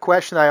a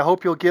question. I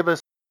hope you'll give us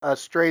a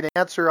straight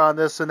answer on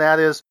this, and that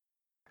is,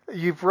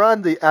 you've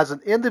run as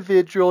an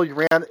individual, you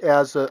ran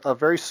as a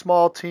very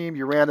small team,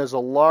 you ran as a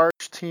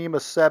large team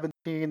of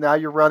 17, now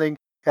you're running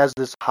as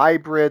this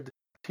hybrid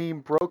team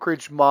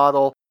brokerage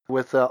model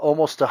with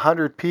almost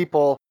 100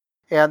 people.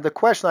 And the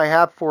question I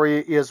have for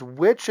you is,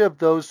 which of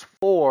those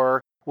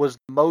four was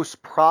the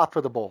most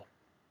profitable?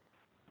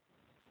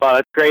 Well,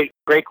 that's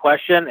great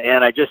question,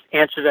 and I just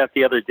answered that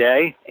the other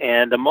day.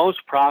 And the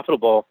most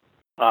profitable,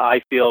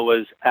 I feel,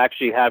 was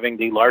actually having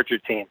the larger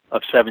team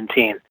of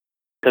 17,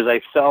 because I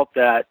felt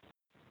that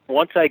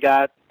once I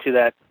got to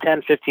that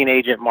 10, 15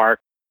 agent mark,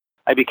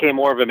 I became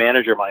more of a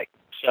manager, Mike.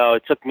 So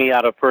it took me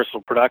out of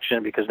personal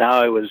production because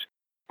now I was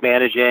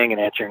managing and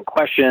answering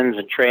questions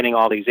and training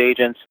all these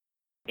agents.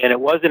 And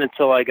it wasn't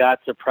until I got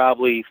to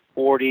probably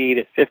 40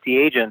 to 50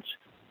 agents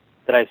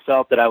that I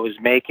felt that I was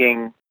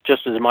making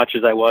just as much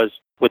as I was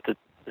with the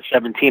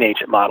 17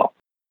 agent model.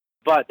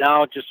 But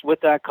now just with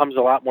that comes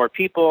a lot more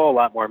people, a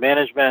lot more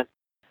management,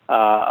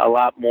 a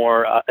lot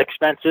more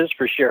expenses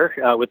for sure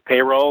with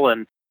payroll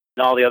and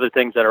all the other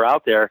things that are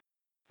out there.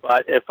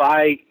 But if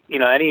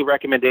any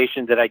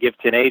recommendation that I give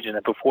to an agent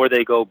that before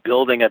they go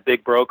building a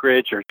big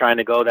brokerage or trying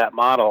to go that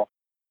model,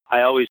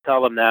 I always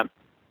tell them that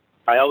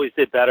I always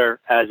did better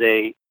as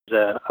a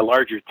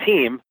larger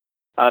team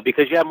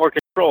because you have more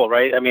control,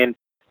 right? I mean,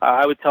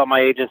 I would tell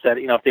my agents that,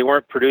 if they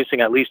weren't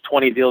producing at least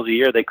 20 deals a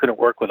year, they couldn't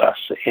work with us.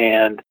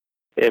 And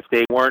if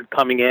they weren't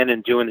coming in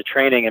and doing the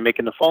training and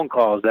making the phone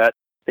calls, that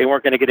they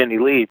weren't going to get any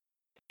leads.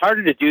 It's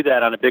harder to do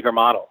that on a bigger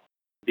model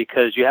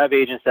because you have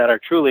agents that are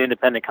truly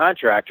independent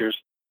contractors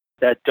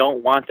that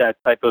don't want that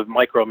type of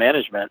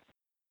micromanagement.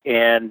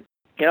 And,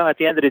 at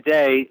the end of the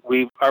day,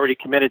 we've already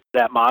committed to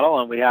that model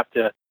and we have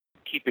to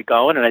keep it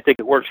going. And I think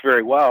it works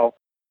very well.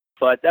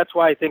 But that's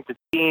why I think the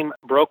team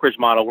brokerage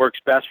model works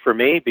best for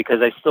me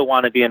because I still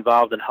want to be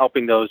involved in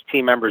helping those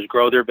team members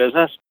grow their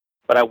business.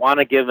 But I want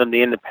to give them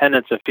the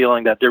independence of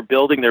feeling that they're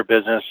building their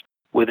business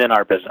within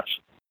our business.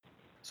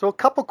 So a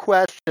couple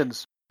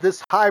questions.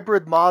 This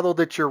hybrid model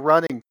that you're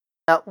running,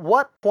 at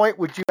what point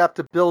would you have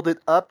to build it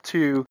up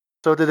to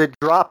so that it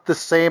dropped the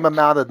same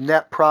amount of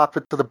net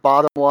profit to the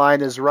bottom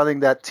line as running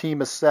that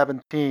team of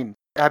 17?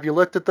 Have you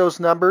looked at those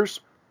numbers?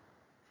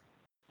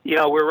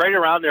 We're right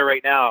around there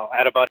right now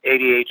at about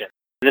 80 agents.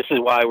 This is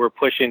why we're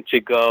pushing to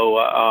go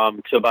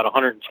to about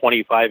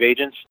 125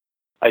 agents.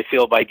 I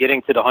feel by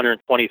getting to the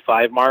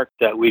 125 mark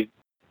that we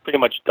pretty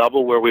much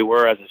double where we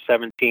were as a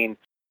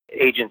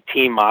 17-agent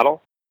team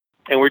model.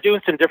 And we're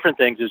doing some different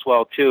things as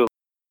well, too.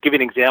 Give you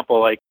an example,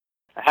 like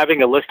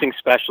having a listing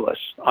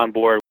specialist on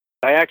board.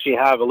 I actually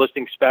have a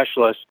listing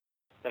specialist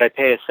that I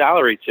pay a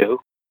salary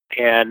to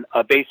and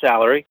a base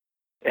salary,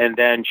 and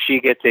then she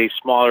gets a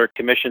smaller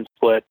commission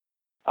split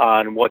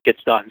on what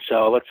gets done.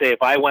 So let's say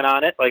if I went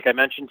on it, like I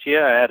mentioned to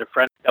you, I had a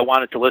friend that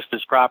wanted to list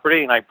his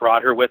property, and I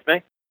brought her with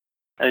me,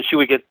 and she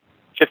would get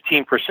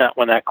 15%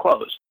 when that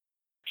closed.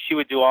 She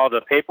would do all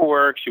the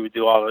paperwork. She would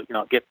do all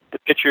the, get the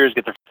pictures,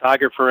 get the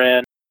photographer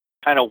in,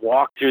 kind of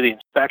walk through the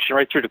inspection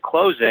right through to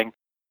closing.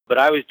 But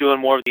I was doing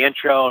more of the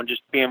intro and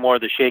just being more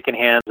of the shaking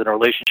hands and a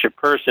relationship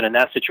person in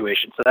that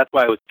situation. So that's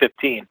why it was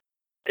 15.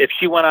 If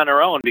she went on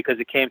her own because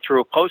it came through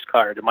a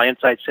postcard and my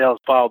inside sales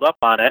followed up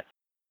on it,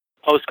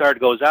 postcard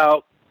goes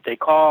out, they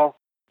call,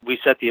 we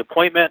set the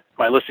appointment,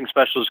 my listing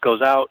specialist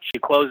goes out, she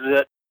closes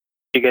it,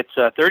 she gets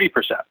 30%,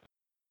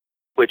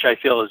 which I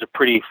feel is a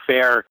pretty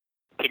fair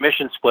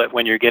commission split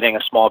when you're getting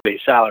a small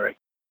base salary.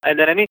 And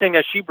then anything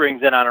that she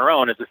brings in on her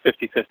own is a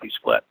 50-50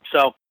 split.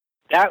 So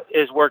that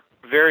has worked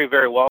very,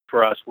 very well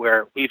for us,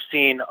 where we've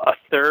seen a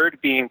third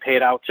being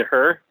paid out to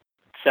her,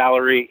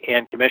 salary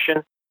and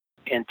commission,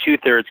 and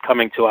 2/3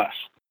 coming to us.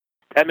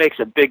 That makes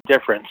a big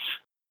difference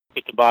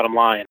with the bottom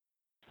line,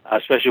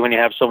 especially when you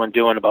have someone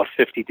doing about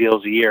 50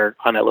 deals a year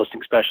on that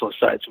listing specialist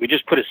side. So we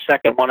just put a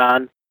second one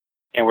on,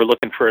 and we're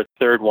looking for a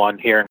third one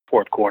here in the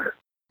fourth quarter.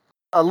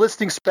 A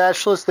listing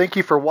specialist, thank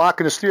you for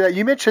walking us through that.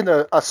 You mentioned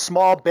a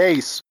small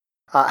base.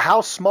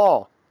 How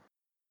small?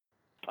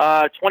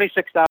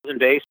 26,000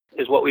 base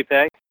is what we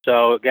pay.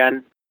 So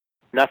again,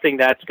 nothing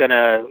that's going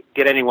to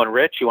get anyone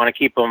rich. You want to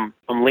keep them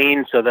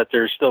lean so that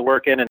they're still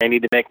working and they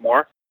need to make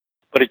more.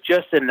 But it's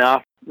just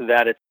enough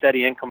that it's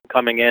steady income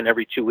coming in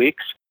every 2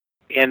 weeks,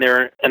 and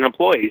they're an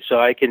employee. So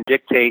I can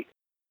dictate,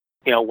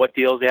 what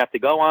deals they have to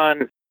go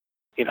on,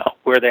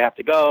 where they have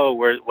to go,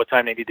 what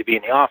time they need to be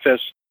in the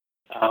office,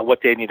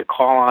 what they need to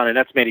call on. And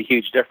that's made a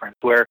huge difference,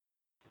 where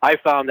I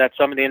found that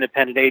some of the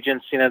independent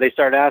agents, they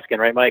start asking,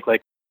 right, Mike,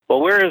 like, well,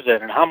 where is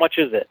it and how much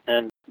is it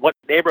and what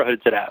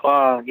neighborhood's it at?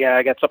 Well, yeah,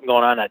 I got something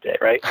going on that day,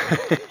 right?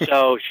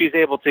 So she's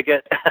able to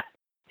get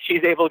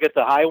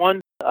the high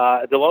ones,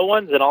 the low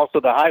ones, and also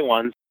the high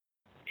ones.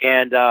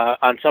 And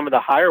on some of the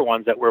higher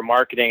ones that we're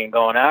marketing and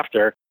going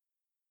after,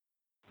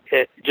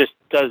 it just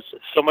does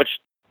so much,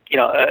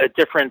 a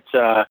different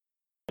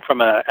from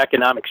an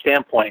economic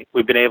standpoint.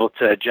 We've been able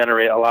to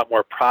generate a lot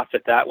more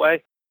profit that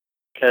way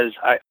because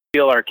I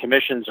feel our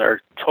commissions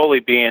are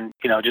totally being,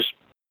 just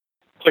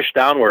pushed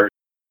downward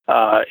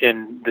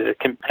in the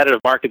competitive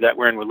market that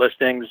we're in with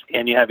listings.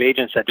 And you have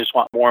agents that just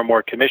want more and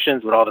more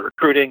commissions with all the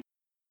recruiting.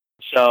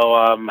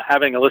 So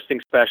having a listing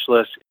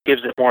specialist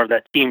gives it more of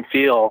that team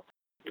feel,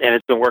 and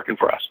it's been working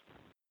for us.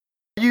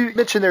 You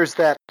mentioned there's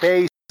that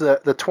base,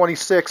 the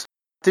 26.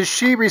 Does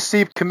she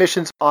receive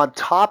commissions on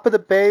top of the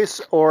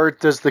base, or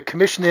does the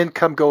commission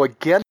income go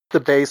against the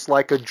base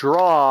like a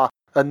draw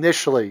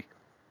initially?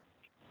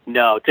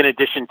 No, it's in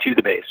addition to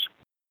the base.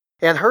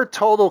 And her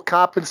total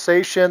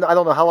compensation, I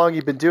don't know how long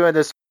you've been doing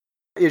this,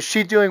 is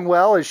she doing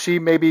well? Is she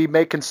maybe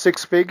making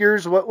six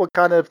figures? What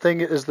kind of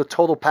thing is the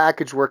total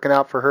package working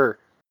out for her?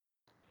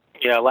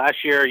 Yeah,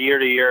 last year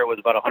to year, it was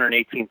about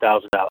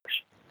 $118,000.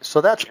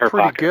 So that's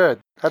pretty good.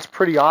 That's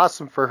pretty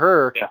awesome for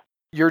her. Yeah.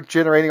 You're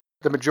generating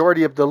the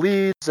majority of the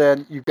leads,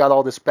 and you've got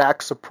all this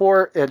back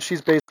support, and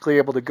she's basically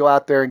able to go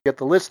out there and get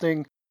the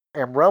listing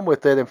and run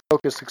with it and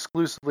focus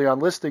exclusively on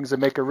listings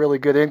and make a really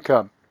good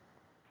income.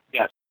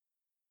 Yes.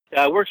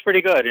 It works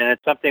pretty good, and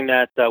it's something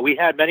that we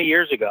had many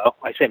years ago.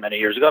 I say many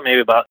years ago,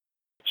 maybe about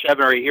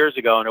 7 or 8 years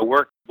ago, and it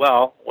worked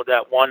well. With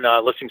that one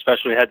listing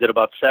specialist we had did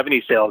about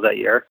 70 sales that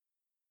year,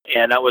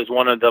 and that was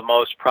one of the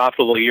most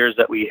profitable years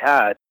that we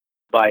had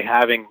by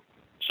having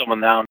someone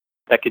down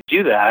that could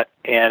do that.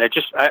 And it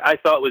just, I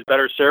thought it was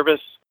better service,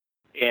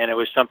 and it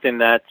was something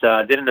that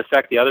didn't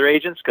affect the other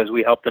agents because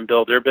we helped them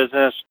build their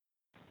business,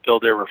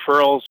 build their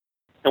referrals,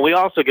 and we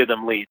also give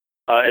them leads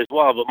as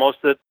well. But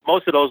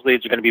most of those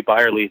leads are going to be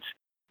buyer leads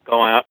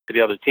going out to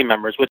the other team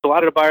members, which a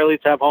lot of the buyer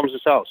leads have homes to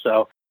sell,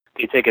 so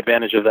you take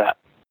advantage of that.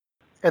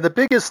 And the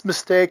biggest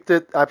mistake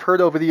that I've heard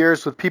over the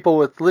years with people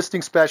with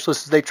listing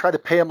specialists is they try to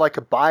pay them like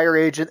a buyer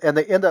agent and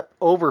they end up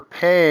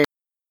overpaying.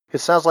 It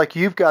sounds like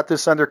you've got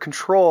this under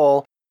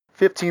control.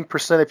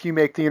 15% if you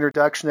make the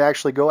introduction to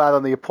actually go out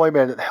on the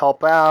appointment and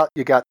help out.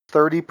 You got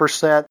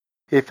 30%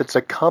 if it's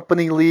a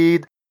company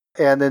lead,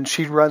 and then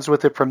she runs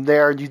with it from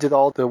there, and you did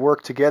all the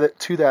work to get it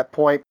to that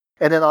point.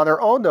 And then on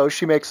her own, though,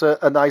 she makes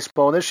a nice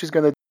bonus. She's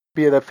going to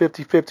be at a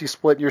 50-50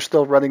 split, and you're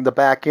still running the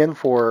back end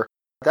for her.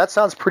 That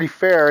sounds pretty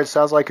fair. It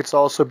sounds like it's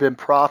also been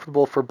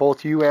profitable for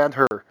both you and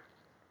her.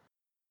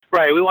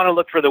 Right. We want to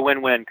look for the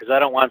win-win because I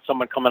don't want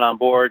someone coming on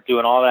board,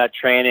 doing all that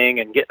training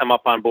and getting them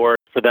up on board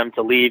for them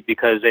to leave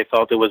because they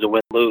felt it was a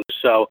win-lose.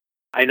 So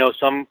I know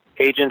some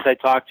agents I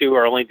talk to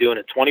are only doing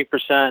it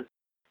 20%.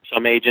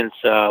 Some agents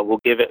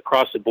will give it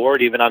across the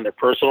board, even on their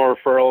personal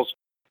referrals.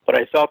 But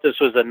I felt this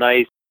was a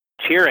nice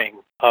tiering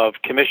of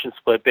commission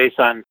split based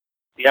on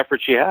the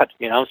effort she had.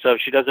 So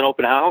if she does an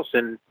open house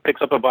and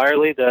picks up a buyer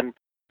lead, then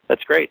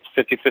that's great.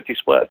 It's 50-50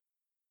 split.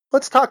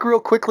 Let's talk real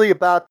quickly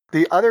about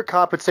the other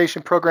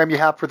compensation program you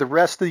have for the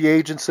rest of the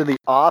agents in the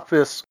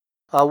office.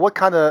 What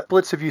kind of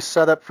splits have you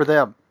set up for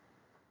them?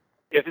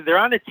 If they're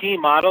on a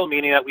team model,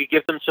 meaning that we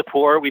give them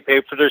support, we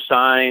pay for their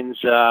signs,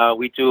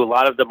 we do a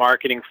lot of the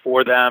marketing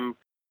for them.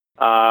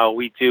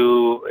 We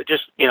do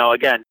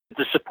again,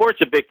 the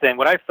support's a big thing.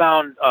 What I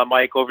found,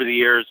 Mike, over the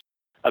years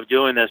of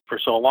doing this for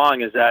so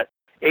long is that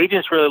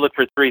agents really look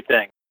for three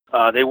things.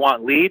 They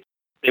want leads,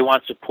 they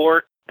want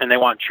support, and they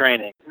want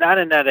training. Not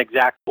in that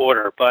exact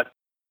order, but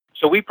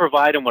so we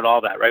provide them with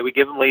all that, right? We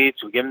give them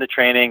leads, we give them the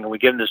training, and we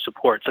give them the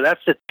support. So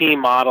that's the team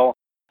model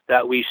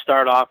that we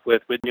start off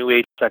with new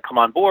agents that come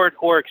on board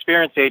or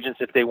experienced agents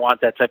if they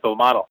want that type of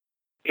model.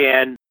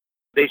 And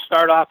they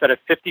start off at a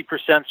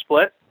 50%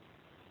 split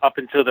up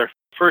until their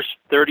first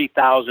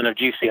 30,000 of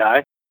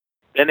GCI.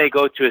 Then they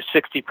go to a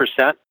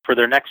 60% for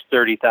their next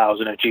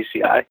 30,000 of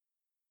GCI.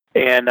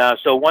 And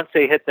so once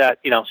they hit that,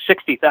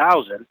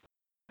 60,000,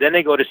 then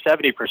they go to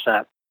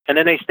 70%. And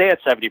then they stay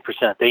at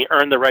 70%. They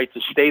earn the right to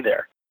stay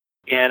there.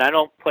 And I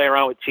don't play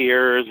around with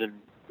tiers and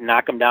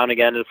knock them down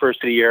again in the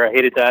first of the year. I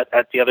hated that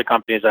at the other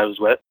companies I was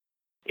with.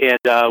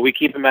 And we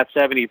keep them at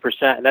 70%.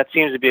 And that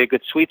seems to be a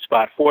good sweet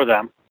spot for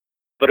them.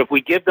 But if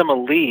we give them a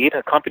lead,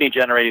 a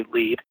company-generated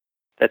lead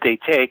that they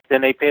take,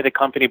 then they pay the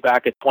company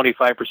back a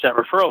 25%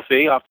 referral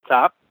fee off the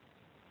top.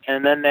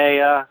 And then they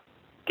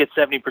get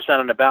 70%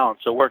 on the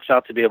balance. So it works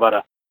out to be about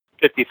a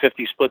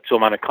 50-50 split to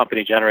them on a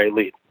company-generated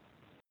lead.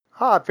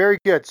 Very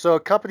good. So a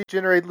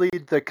company-generated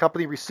lead, the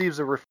company receives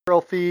a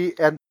referral fee,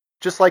 and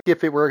just like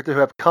if it were to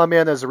have come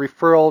in as a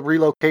referral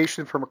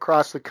relocation from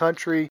across the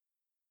country,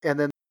 and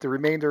then the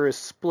remainder is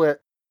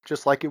split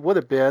just like it would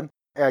have been,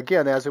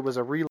 again, as it was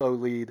a reload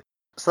lead.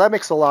 So that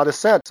makes a lot of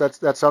sense.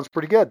 That sounds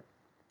pretty good.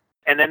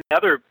 And then the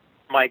other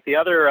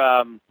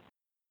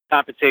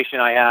compensation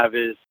I have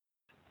is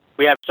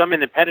we have some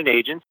independent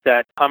agents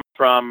that come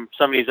from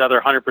some of these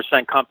other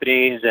 100%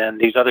 companies and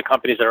these other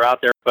companies that are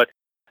out there, but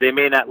they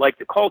may not like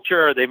the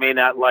culture, or they may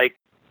not like,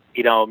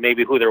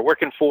 maybe who they're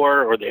working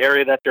for or the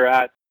area that they're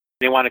at.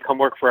 They want to come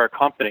work for our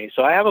company.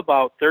 So I have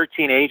about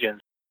 13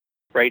 agents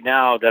right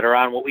now that are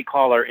on what we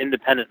call our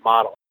independent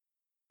model.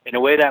 And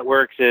the way that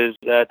works is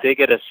that they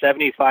get a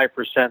 75%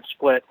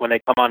 split when they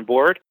come on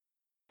board.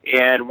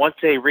 And once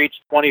they reach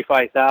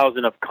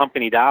 25,000 of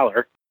company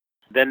dollar,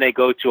 then they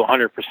go to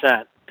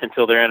 100%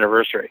 until their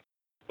anniversary.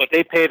 But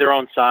they pay their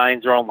own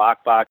signs, their own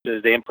lock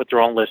boxes, they input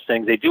their own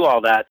listings, they do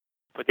all that.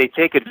 But they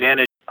take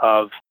advantage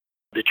of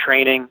the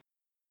training.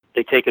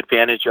 They take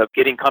advantage of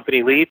getting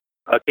company leads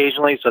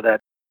occasionally so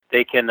that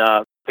they can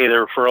pay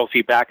their referral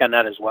fee back on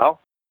that as well.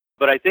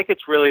 But I think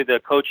it's really the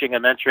coaching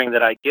and mentoring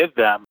that I give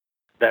them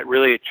that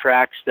really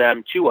attracts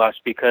them to us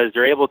because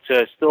they're able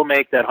to still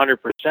make that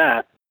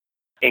 100%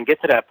 and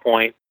get to that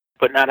point,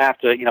 but not have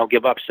to,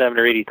 give up $7,000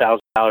 or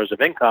 $80,000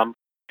 of income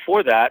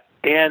for that.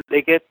 And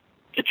they get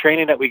the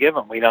training that we give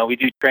them. We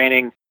do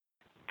training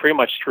pretty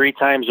much 3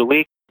 times a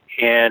week.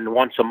 And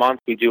once a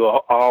month, we do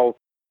all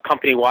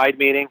company-wide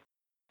meeting.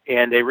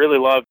 And they really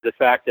love the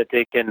fact that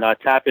they can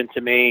tap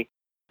into me,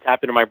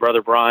 tap into my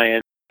brother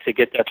Brian to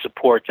get that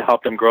support to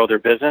help them grow their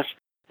business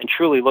and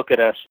truly look at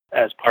us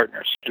as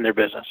partners in their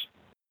business.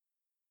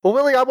 Well,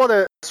 Willie, I want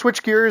to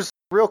switch gears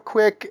real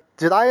quick.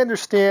 Did I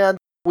understand,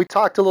 we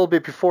talked a little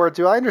bit before,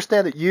 do I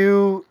understand that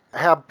you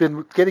have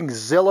been getting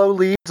Zillow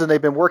leads and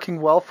they've been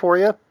working well for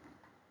you?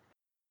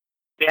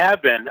 They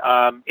have been.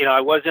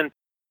 I wasn't,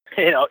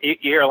 you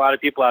hear a lot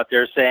of people out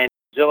there saying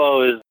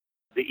Zillow is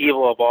the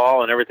evil of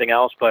all and everything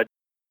else, but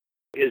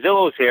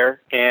Zillow is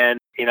here and,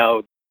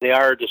 they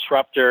are a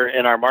disruptor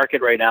in our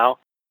market right now.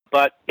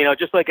 But,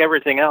 just like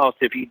everything else,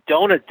 if you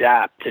don't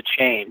adapt to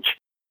change,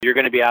 you're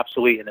going to be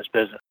obsolete in this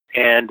business.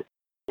 And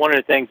one of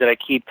the things that I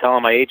keep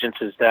telling my agents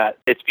is that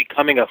it's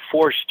becoming a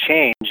forced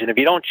change. And if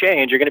you don't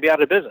change, you're going to be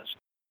out of business.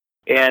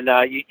 And,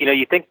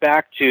 you think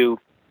back to,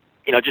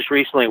 just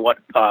recently what,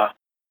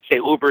 say,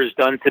 Uber has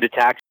done to the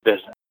taxi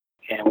business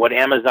and what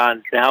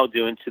Amazon's now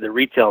doing to the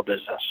retail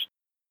business.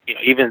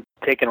 Even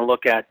taking a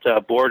look at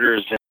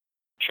Borders and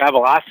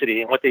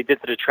Travelocity and what they did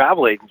to the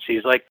travel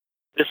agencies. Like,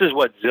 This is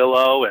what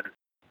Zillow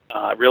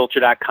and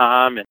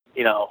Realtor.com and,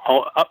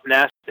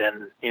 UpNest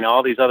and,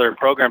 all these other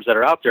programs that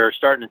are out there are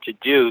starting to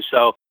do.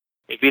 So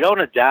if you don't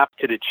adapt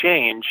to the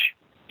change,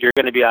 you're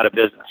going to be out of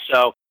business.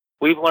 So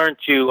we've learned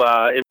to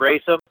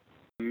embrace them,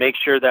 make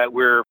sure that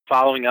we're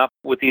following up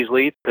with these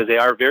leads because they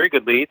are very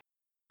good leads.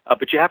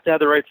 But you have to have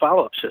the right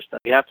follow-up system.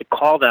 You have to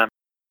call them,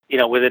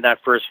 within that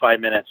first 5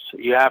 minutes.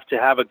 You have to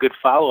have a good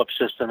follow-up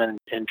system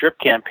and drip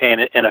campaign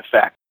in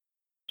effect.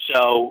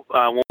 So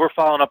when we're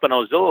following up on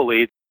those Zillow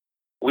leads,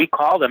 we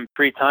call them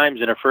 3 times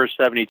in the first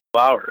 72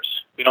 hours.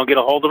 If we don't get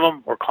a hold of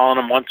them, we're calling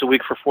them once a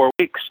week for 4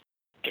 weeks.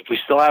 If we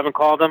still haven't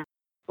called them,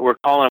 we're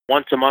calling them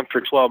once a month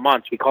for 12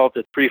 months. We call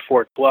it the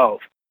 3-4-12.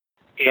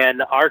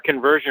 And our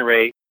conversion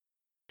rate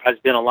has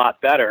been a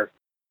lot better,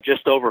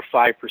 just over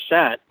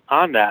 5%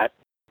 on that,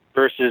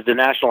 versus the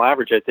national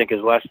average, I think,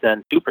 is less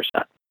than 2%.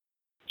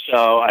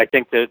 So I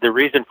think the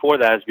reason for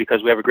that is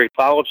because we have a great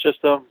follow-up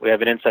system, we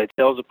have an inside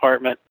sales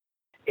department,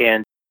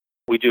 and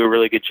we do a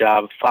really good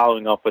job of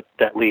following up with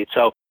that lead.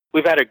 So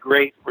we've had a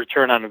great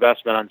return on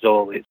investment on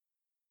Zillow leads.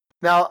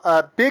 Now,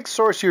 a big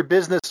source of your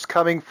business is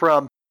coming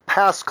from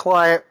past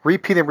client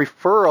repeat and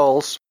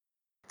referrals.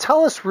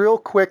 Tell us real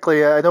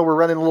quickly, I know we're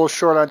running a little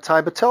short on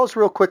time, but tell us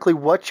real quickly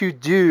what you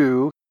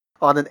do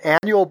on an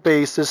annual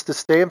basis to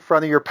stay in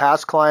front of your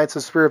past clients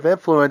and sphere of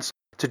influence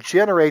to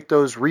generate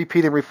those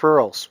repeat and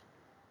referrals.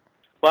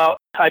 Well,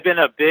 I've been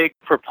a big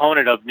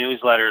proponent of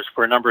newsletters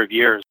for a number of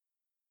years.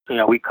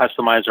 We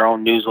customize our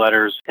own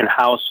newsletters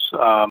in-house.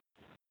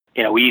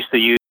 We used to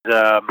use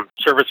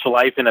Service for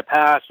Life in the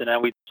past, and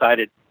then we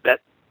decided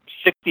that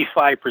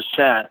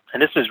 65%,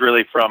 and this is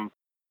really from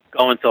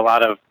going to a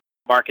lot of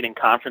marketing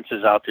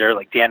conferences out there,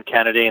 like Dan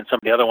Kennedy and some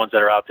of the other ones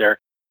that are out there,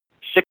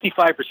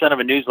 65% of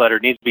a newsletter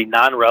needs to be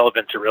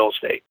non-relevant to real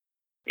estate.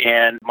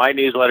 And my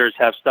newsletters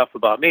have stuff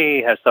about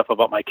me, has stuff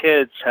about my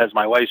kids, has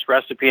my wife's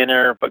recipe in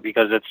there, but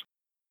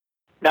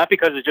not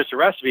because it's just a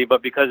recipe,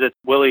 but because it's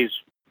Willie's,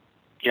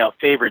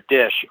 favorite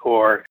dish,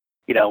 or,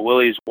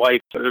 Willie's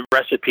wife's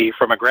recipe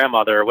from a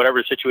grandmother, or whatever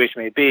the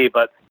situation may be.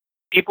 But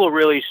people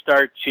really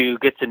start to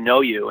get to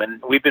know you.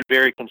 And we've been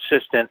very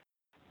consistent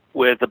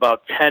with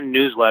about 10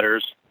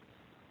 newsletters,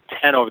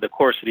 10 over the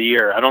course of the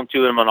year. I don't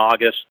do them in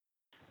August,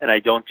 and I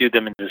don't do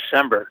them in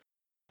December.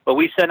 But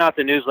we send out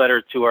the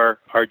newsletter to our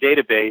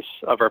database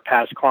of our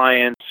past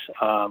clients,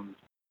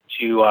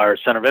 to our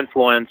center of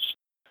influence,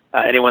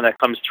 anyone that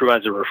comes through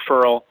as a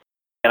referral.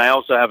 And I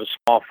also have a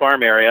small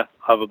farm area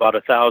of about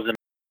 1,000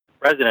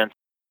 residents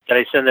that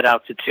I send it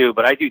out to too.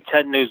 But I do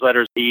 10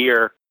 newsletters a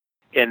year,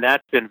 and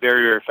that's been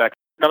very, very effective.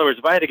 In other words,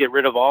 if I had to get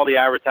rid of all the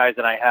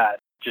advertising I had,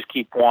 just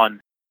keep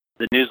one,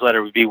 the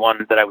newsletter would be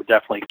one that I would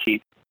definitely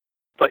keep.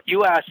 But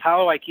you asked,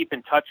 how do I keep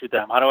in touch with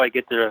them? How do I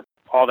get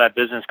all that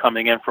business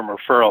coming in from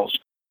referrals?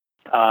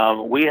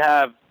 We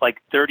have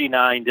like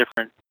 39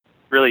 different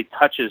really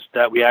touches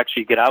that we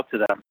actually get out to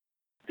them.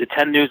 The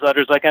 10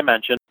 newsletters, like I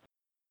mentioned.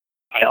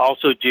 I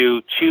also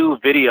do 2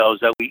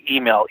 videos that we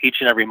email each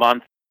and every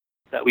month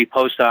that we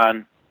post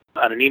on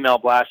an email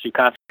blast through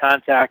Constant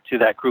Contact to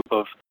that group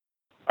of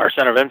our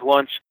center of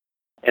influence.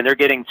 And they're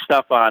getting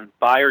stuff on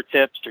buyer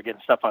tips, they're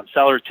getting stuff on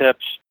seller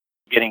tips,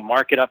 getting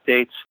market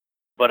updates.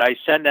 But I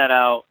send that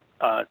out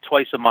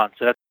twice a month.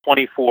 So that's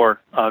 24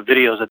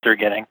 videos that they're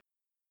getting.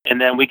 And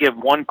then we give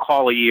 1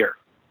 call a year.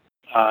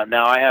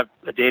 Now I have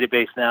a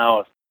database now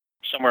of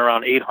somewhere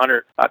around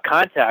 800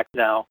 contacts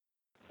now,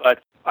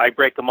 but I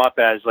break them up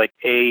as like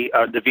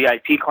the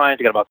VIP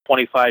clients. I got about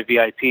 25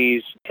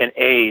 VIPs and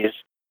A's,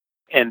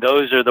 and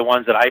those are the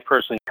ones that I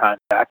personally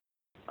contact.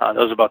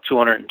 Those are about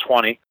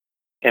 220.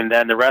 And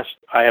then the rest,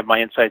 I have my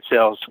inside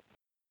sales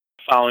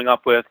following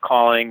up with,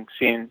 calling,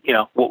 seeing,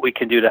 what we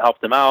can do to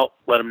help them out,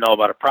 let them know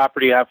about a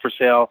property I have for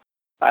sale.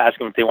 I ask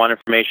them if they want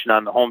information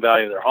on the home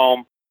value of their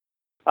home.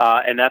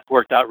 And that's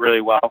worked out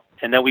really well.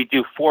 And then we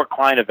do 4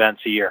 client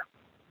events a year.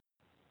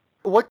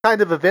 What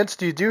kind of events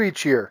do you do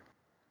each year?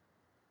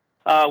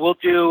 We'll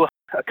do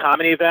a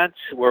comedy event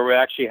where we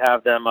actually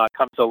have them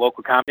come to a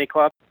local comedy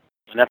club,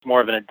 and that's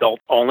more of an adult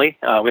only.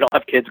 We don't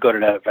have kids go to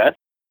that event,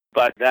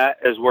 but that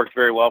has worked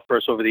very well for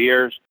us over the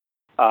years.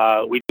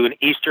 We do an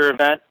Easter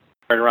event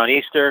right around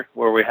Easter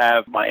where we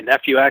have my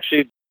nephew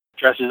actually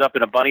dresses up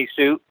in a bunny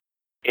suit,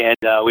 and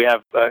we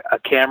have a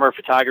camera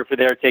photographer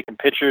there taking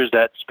pictures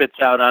that spits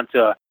out onto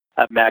a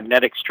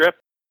magnetic strip,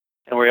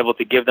 and we're able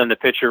to give them the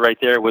picture right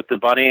there with the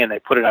bunny, and they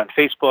put it on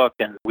Facebook,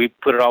 and we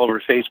put it all over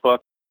Facebook.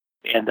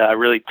 And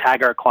really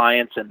tag our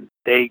clients, and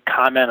they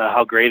comment on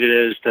how great it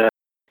is to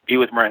be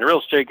with Miranda Real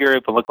Estate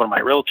Group, and look what my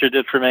realtor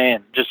did for me,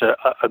 and just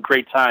a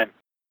great time.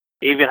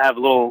 They even have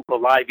little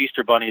live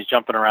Easter bunnies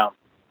jumping around.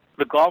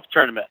 The golf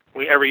tournament.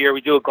 Every year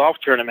we do a golf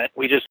tournament.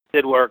 We just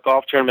did our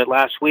golf tournament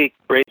last week,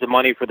 raised the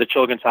money for the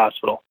Children's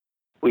Hospital.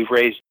 We've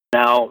raised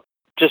now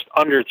just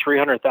under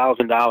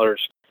 $300,000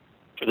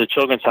 for the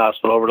Children's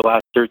Hospital over the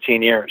last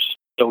 13 years.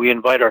 So we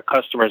invite our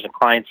customers and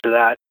clients to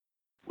that.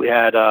 We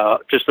had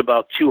just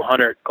about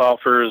 200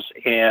 golfers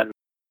and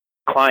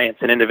clients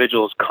and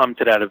individuals come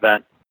to that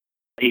event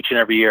each and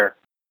every year.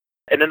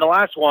 And then the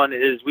last one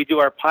is we do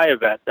our pie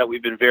event that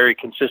we've been very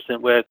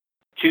consistent with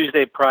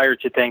Tuesday prior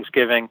to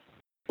Thanksgiving,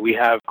 we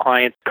have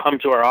clients come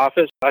to our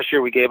office. Last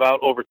year, we gave out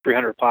over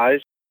 300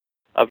 pies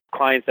of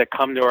clients that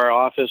come to our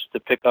office to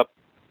pick up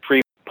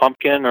free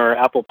pumpkin or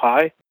apple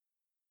pie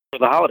for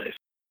the holidays.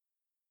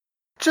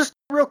 Just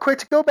real quick,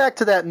 to go back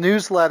to that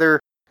newsletter,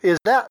 is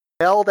that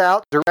mailed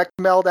out, direct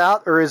mailed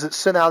out, or is it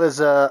sent out as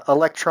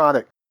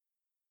electronic?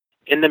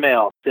 In the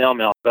mail, snail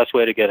mail, best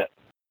way to get it.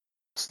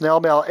 Snail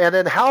mail. And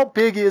then how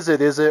big is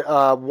it? Is it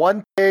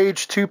 1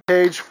 page, 2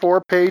 page,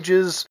 4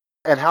 pages?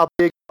 And how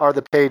big are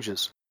the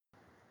pages?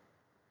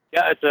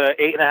 Yeah, it's a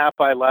 8.5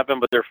 by 11,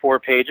 but they're 4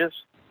 pages,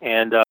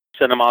 and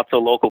send them out to a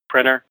local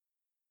printer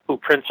who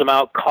prints them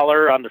out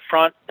color on the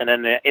front, and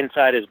then the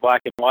inside is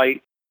black and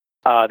white.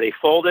 They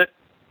fold it,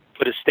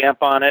 put a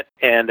stamp on it,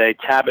 and they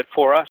tab it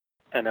for us,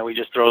 and then we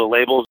just throw the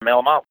labels and mail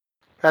them out.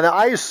 And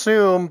I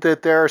assume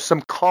that there are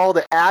some call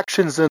to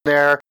actions in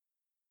there.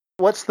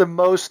 What's the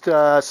most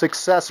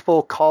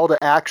successful call to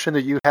action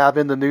that you have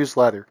in the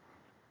newsletter?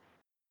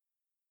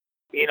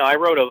 You know, I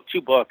wrote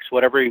 2 books,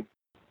 what every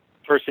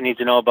person needs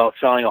to know about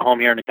selling a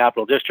home here in the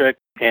Capital District,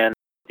 and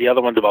the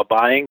other one's about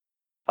buying.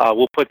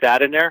 We'll put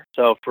that in there.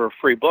 So for a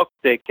free book,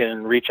 they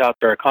can reach out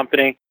to our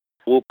company.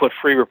 We'll put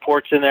free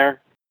reports in there.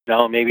 You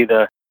know, maybe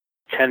the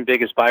 10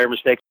 biggest buyer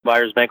mistakes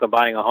buyers make when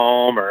buying a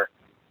home or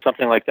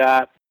something like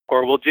that.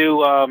 Or we'll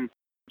do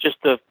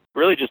just to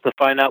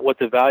find out what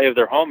the value of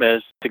their home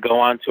is, to go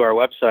onto our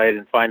website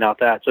and find out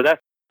that. So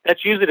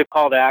that's usually the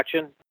call to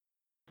action.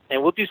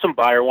 And we'll do some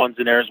buyer ones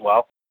in there as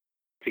well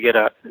to get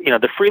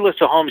the free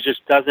list of homes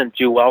just doesn't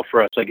do well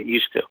for us like it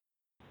used to.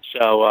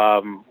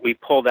 So we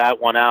pull that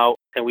one out,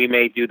 and we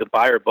may do the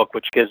buyer book,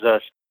 which gives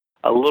us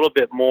a little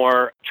bit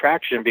more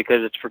traction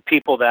because it's for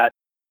people that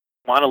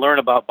want to learn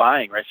about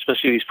buying, right?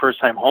 Especially these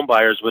first-time home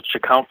buyers, which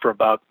account for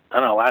about, I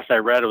don't know, last I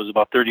read, it was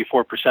about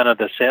 34% of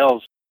the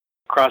sales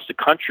across the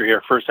country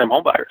are first-time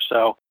home buyers.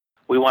 So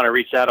we want to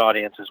reach that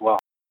audience as well.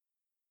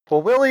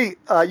 Well, Willie,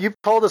 you've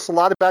told us a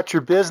lot about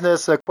your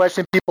business. A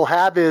question people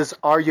have is,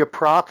 are you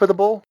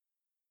profitable?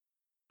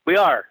 We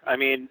are. I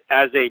mean,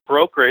 as a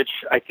brokerage,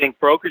 I think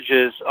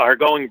brokerages are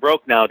going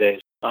broke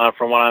nowadays,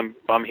 from what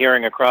I'm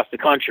hearing across the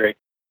country.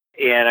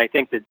 And I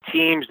think the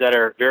teams that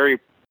are very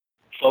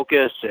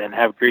focused and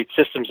have great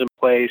systems in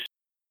place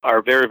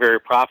are very, very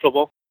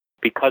profitable.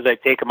 Because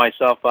I've taken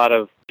myself out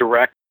of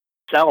direct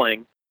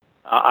selling,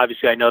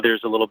 obviously I know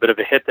there's a little bit of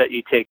a hit that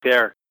you take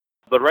there.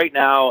 But right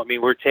now, I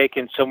mean, we're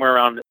taking somewhere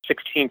around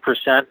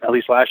 16%, at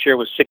least last year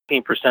was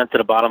 16% to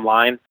the bottom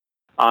line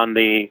on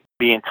the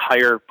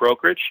entire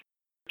brokerage.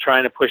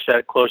 Trying to push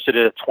that closer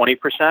to 20%,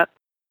 and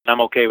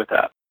I'm okay with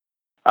that.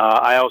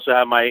 I also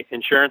have my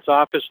insurance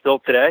office still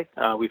today.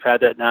 We've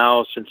had that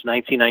now since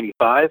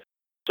 1995,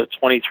 so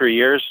 23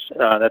 years.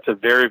 That's a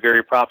very,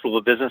 very profitable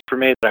business for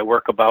me that I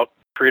work about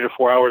 3 to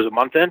 4 hours a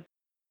month in.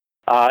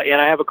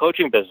 And I have a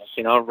coaching business,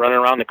 running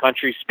around the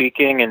country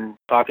speaking and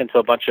talking to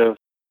a bunch of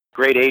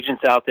great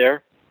agents out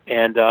there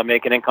and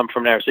making income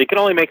from there. So you can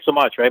only make so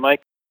much, right,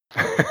 Mike?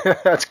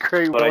 That's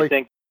great, But Willie. I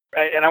think,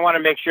 and I want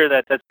to make sure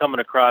that that's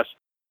coming across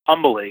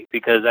humbly,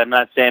 because I'm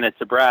not saying it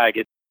to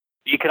brag.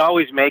 You can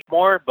always make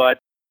more, but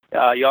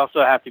you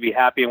also have to be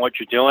happy in what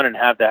you're doing and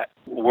have that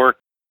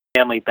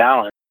work-family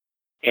balance.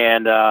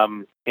 And,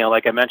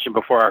 like I mentioned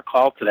before our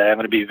call today, I'm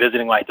going to be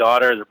visiting my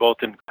daughter. They're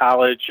both in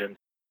college, and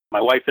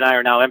my wife and I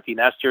are now empty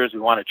nesters.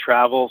 We want to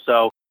travel,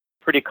 so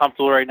pretty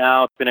comfortable right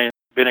now. It's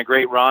been a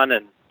great run,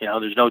 and,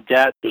 there's no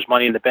debt. There's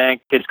money in the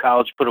bank, kids'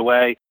 college put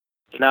away.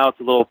 So now it's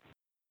a little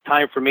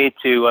time for me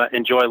to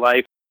enjoy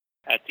life.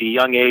 At the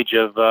young age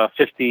of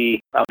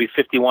 50, I'll be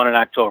 51 in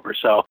October.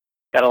 So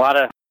got a lot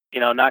of,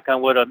 knock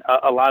on wood,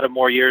 a lot of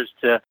more years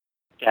to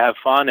have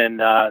fun. And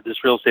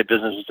this real estate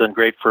business has done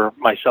great for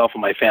myself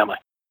and my family.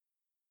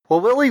 Well,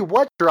 Willie,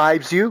 what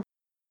drives you?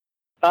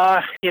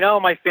 My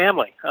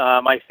family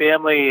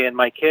and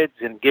my kids,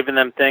 and giving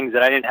them things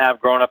that I didn't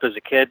have growing up as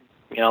a kid.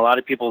 A lot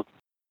of people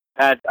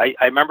had, I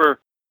remember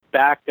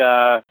back,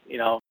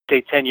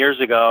 say 10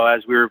 years ago,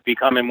 as we were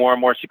becoming more and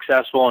more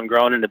successful and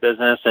growing in the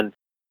business and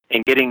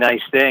getting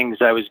nice things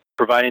I was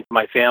providing to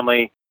my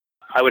family,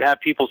 I would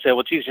have people say,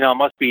 well, geez, it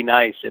must be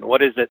nice. And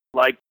what is it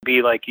like to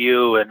be like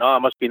you? And, it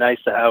must be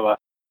nice to have a,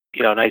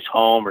 nice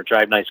home or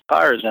drive nice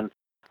cars. And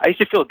I used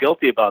to feel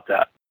guilty about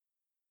that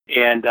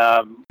and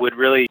would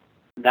really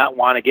not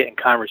want to get in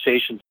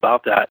conversations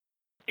about that.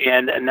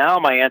 And now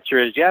my answer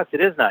is, yes,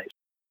 it is nice.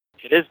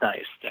 It is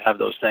nice to have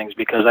those things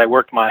because I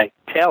worked my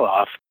tail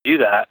off to do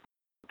that.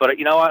 But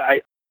you know what?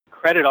 I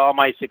credit all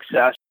my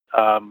success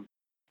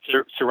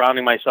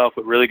surrounding myself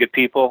with really good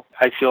people.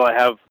 I feel I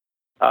have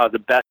the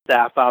best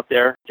staff out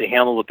there to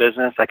handle the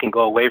business. I can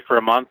go away for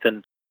a month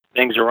and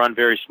things are run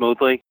very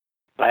smoothly.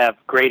 I have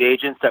great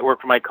agents that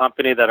work for my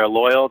company that are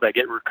loyal, that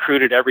get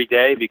recruited every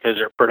day because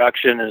their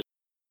production is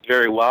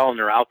very well and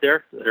they're out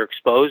there. They're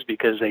exposed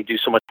because they do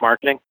so much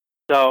marketing.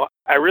 So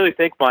I really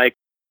think, Mike,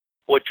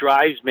 what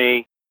drives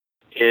me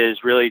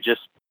is really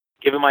just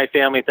giving my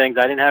family things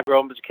I didn't have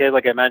growing up as a kid,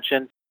 like I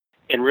mentioned,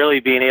 and really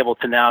being able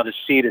to now to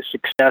see the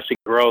success and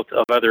growth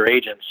of other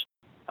agents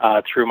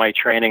through my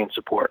training and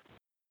support.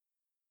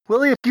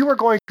 Willie, if you were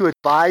going to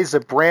advise a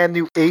brand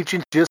new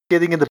agent just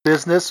getting into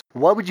business,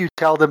 what would you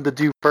tell them to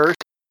do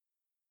first?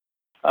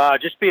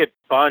 Just be a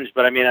sponge.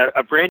 But I mean,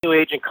 a brand new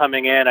agent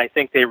coming in, I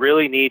think they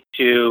really need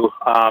to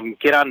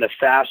get on the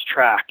fast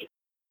track.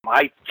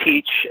 I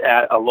teach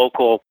at a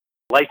local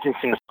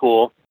licensing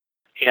school,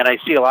 and I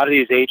see a lot of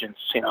these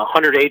agents,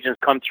 100 agents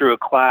come through a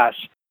class,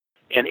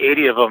 and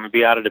 80 of them would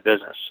be out of the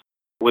business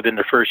within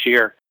the first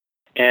year.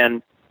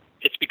 And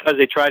it's because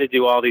they try to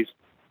do all these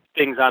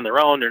things on their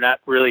own. They're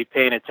not really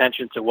paying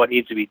attention to what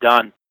needs to be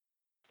done.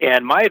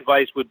 And my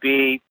advice would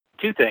be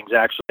two things,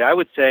 actually. I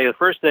would say the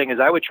first thing is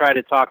I would try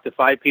to talk to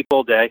 5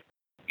 people a day.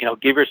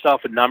 Give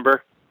yourself a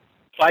number.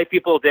 5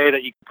 people a day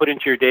that you can put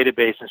into your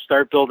database and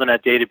start building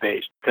that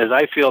database. Because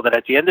I feel that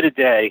at the end of the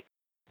day,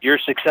 your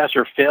success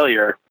or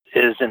failure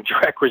is in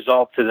direct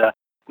result to the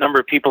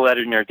number of people that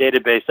are in your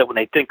database that when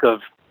they think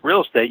of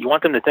real estate, you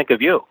want them to think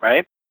of you,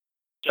 right?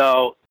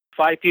 So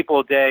 5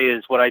 people a day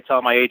is what I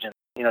tell my agents.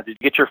 Did you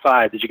get your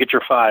 5? Did you get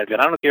your 5?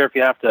 And I don't care if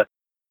you have to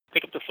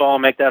pick up the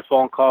phone, make that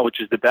phone call, which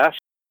is the best,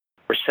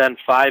 or send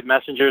 5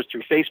 messengers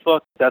through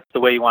Facebook. That's the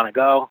way you want to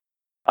go.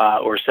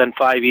 Or send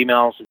 5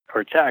 emails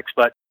or texts.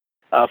 But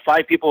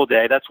 5 people a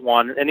day, that's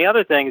one. And the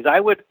other thing is I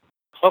would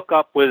hook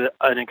up with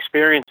an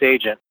experienced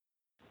agent.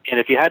 And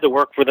if you had to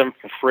work for them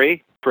for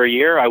free for a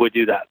year, I would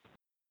do that.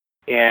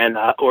 And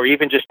or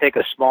even just take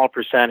a small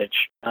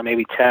percentage,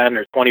 maybe 10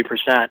 or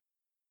 20%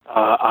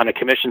 on a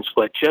commission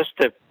split, just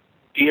to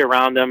be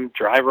around them,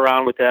 drive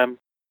around with them,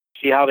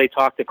 see how they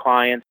talk to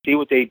clients, see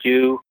what they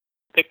do,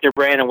 pick their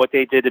brain on what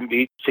they did and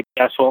be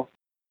successful,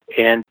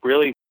 and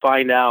really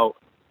find out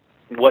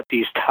what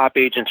these top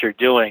agents are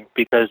doing,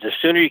 because the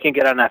sooner you can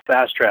get on that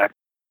fast track,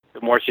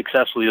 the more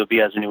successful you'll be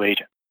as a new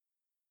agent.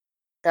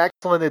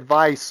 Excellent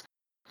advice.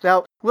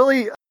 Now,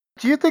 Willie,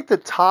 do you think the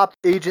top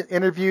agent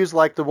interviews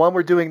like the one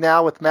we're doing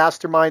now with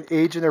Mastermind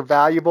Agent are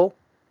valuable?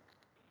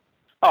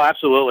 Oh,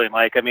 absolutely,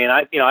 Mike. I mean,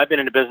 I've been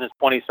in the business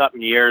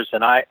 20-something years,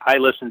 and I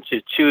listen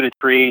to 2 to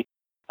 3,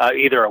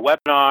 either a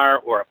webinar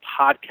or a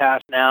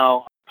podcast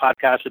now.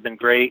 Podcasts have been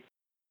great,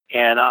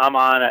 and I'm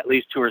on at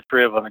least 2 or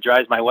 3 of them. It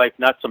drives my wife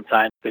nuts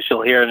sometimes because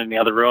she'll hear it in the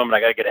other room, and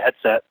I got to get a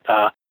headset,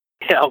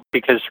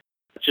 because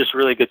it's just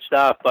really good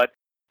stuff. But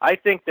I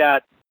think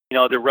that,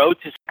 the road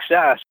to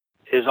success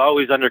is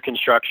always under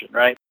construction,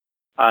 right?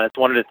 It's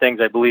one of the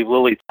things I believe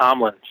Lily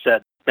Tomlin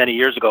said many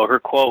years ago, her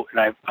quote, and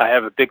I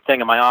have a big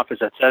thing in my office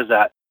that says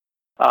that,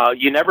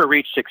 you never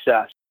reach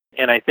success.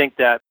 And I think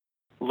that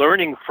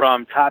learning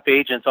from top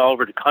agents all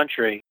over the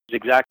country is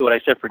exactly what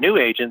I said for new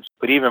agents,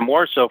 but even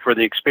more so for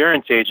the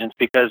experienced agents,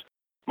 because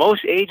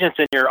most agents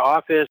in your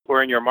office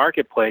or in your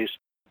marketplace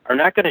are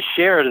not going to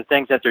share the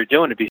things that they're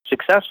doing to be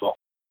successful.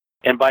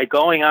 And by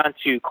going on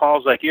to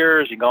calls like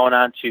yours and going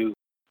on to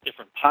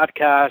different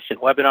podcasts and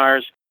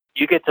webinars,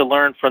 you get to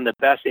learn from the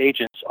best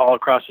agents all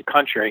across the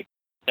country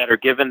that are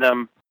giving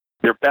them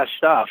their best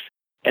stuff.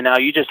 And now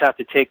you just have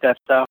to take that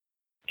stuff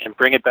and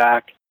bring it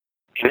back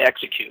and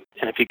execute.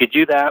 And if you could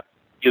do that,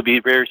 you'll be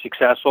very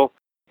successful.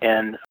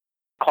 And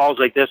calls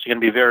like this are going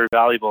to be very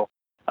valuable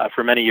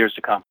for many years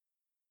to come.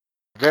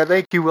 Yeah,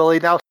 thank you, Willie.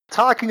 Now,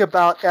 talking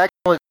about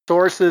excellent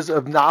sources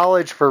of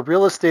knowledge for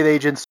real estate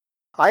agents,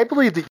 I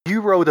believe that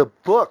you wrote a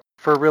book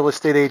for real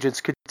estate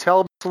agents. Could you tell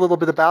us a little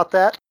bit about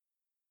that?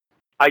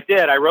 I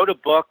did. I wrote a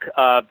book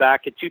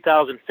back in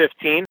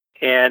 2015,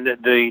 and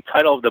the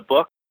title of the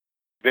book,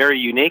 very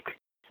unique.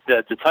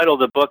 The title of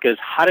the book is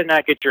How to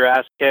Not Get Your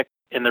Ass Kicked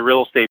in the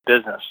Real Estate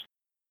Business.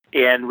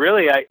 And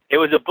really, it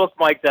was a book,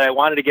 Mike, that I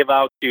wanted to give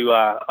out to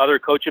other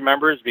coaching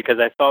members, because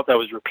I felt I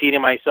was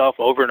repeating myself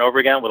over and over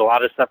again with a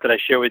lot of stuff that I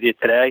share with you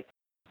today.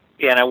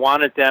 And I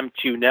wanted them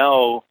to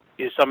know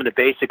some of the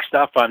basic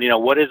stuff on,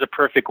 what does a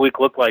perfect week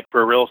look like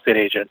for a real estate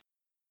agent?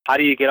 How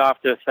do you get off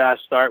to a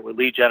fast start with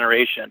lead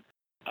generation?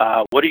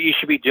 What you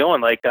should be doing?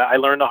 Like I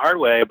learned the hard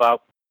way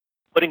about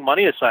putting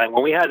money aside.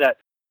 When we had that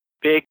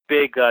big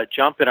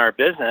jump in our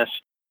business,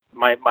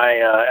 my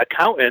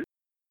accountant,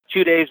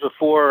 2 days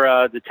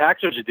before the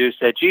taxes were due,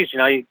 said, geez,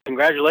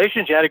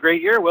 congratulations, you had a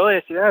great year, Willie.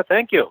 I said, yeah,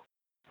 thank you.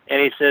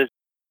 And he says,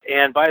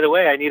 and by the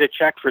way, I need a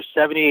check for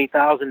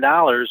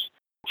 $78,000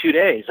 2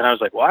 days. And I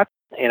was like, what?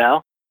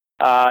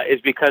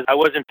 Is because I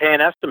wasn't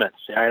paying estimates.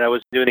 Right? I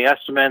was doing the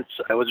estimates.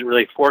 I wasn't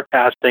really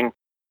forecasting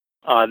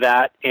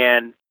that.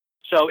 And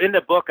so in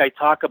the book, I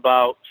talk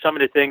about some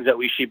of the things that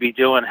we should be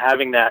doing,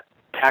 having that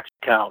tax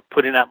account,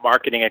 putting that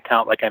marketing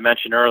account, like I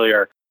mentioned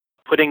earlier,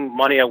 putting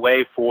money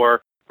away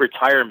for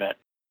retirement.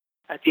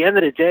 At the end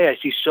of the day, I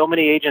see so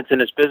many agents in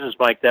this business,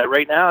 Mike, that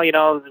right now,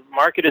 the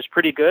market is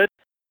pretty good.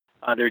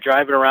 They're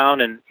driving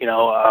around in,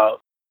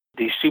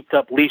 these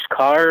souped-up lease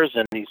cars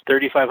and these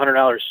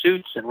 $3,500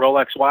 suits and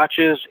Rolex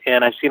watches.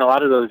 And I've seen a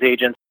lot of those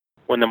agents,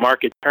 when the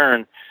market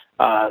turned,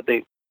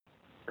 they're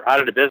out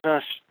of the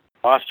business,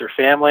 lost their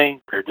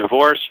family, they're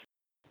divorced,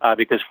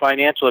 because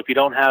financial, if you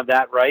don't have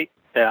that right,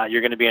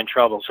 you're going to be in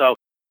trouble. So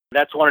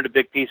that's one of the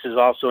big pieces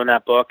also in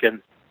that book,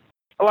 and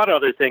a lot of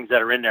other things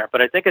that are in there.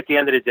 But I think at the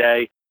end of the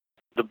day,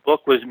 the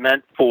book was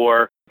meant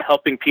for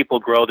helping people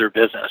grow their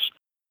business.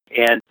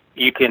 And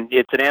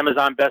it's an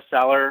Amazon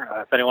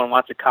bestseller. If anyone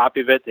wants a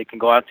copy of it, they can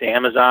go out to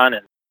Amazon,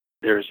 and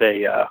there's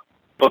a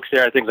books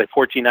there. I think it's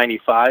like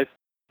 $14.95.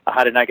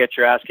 How to Not Get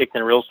Your Ass Kicked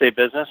in a Real Estate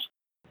Business.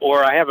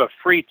 Or I have a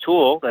free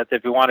tool that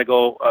if you want to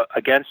go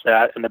against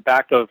that, in the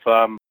back of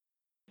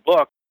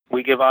book,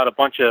 we give out a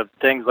bunch of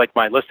things like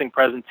my listing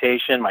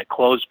presentation, my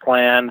close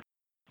plan,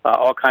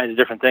 all kinds of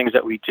different things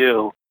that we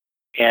do.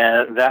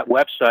 And that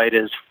website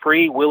is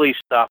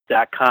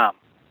freewilliestuff.com.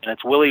 And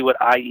it's Willie with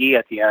IE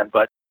at the end.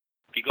 But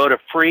if you go to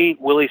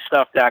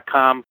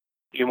freewilliestuff.com,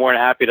 you're more than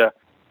happy to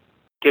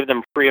give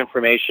them free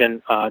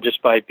information just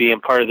by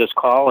being part of this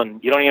call.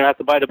 And you don't even have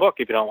to buy the book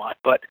if you don't want.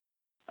 But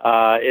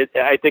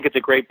I think it's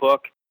a great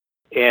book,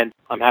 and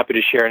I'm happy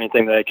to share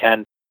anything that I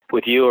can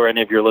with you or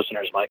any of your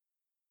listeners, Mike.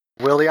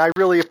 Willie, I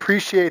really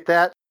appreciate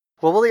that.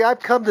 Well, Willie, I've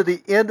come to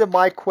the end of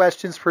my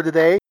questions for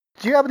today.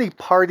 Do you have any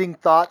parting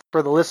thoughts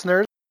for the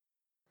listeners?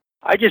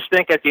 I just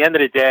think at the end of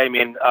the day,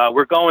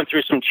 we're going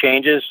through some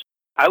changes.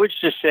 I would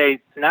just say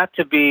not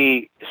to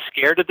be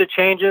scared of the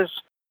changes,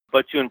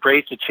 but to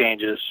embrace the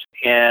changes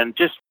and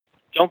just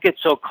don't get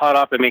so caught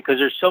up. Because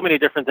there's so many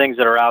different things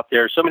that are out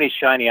there, so many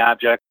shiny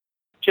objects.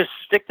 Just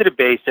stick to the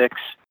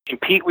basics,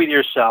 compete with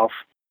yourself,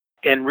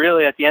 and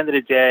really at the end of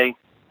the day,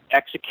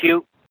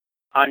 execute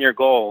on your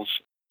goals,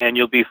 and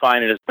you'll be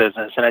fine in this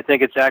business. And I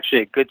think it's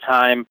actually a good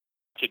time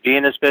to be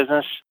in this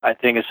business. I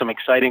think there's some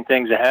exciting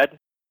things ahead.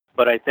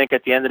 But I think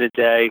at the end of the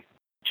day,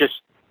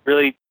 just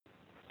really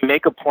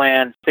make a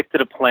plan, stick to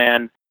the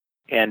plan,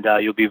 and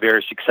you'll be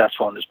very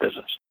successful in this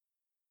business.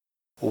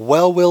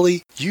 Well,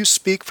 Willie, you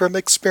speak from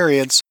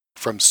experience,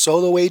 from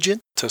solo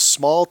agent to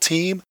small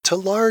team to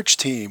large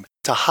team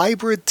to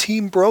hybrid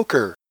team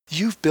broker.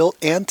 You've built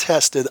and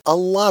tested a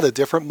lot of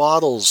different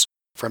models,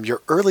 from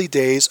your early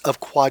days of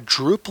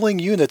quadrupling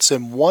units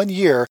in 1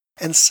 year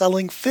and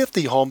selling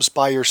 50 homes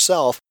by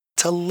yourself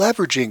to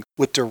leveraging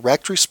with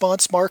direct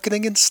response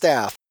marketing and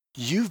staff.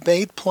 You've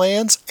made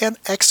plans and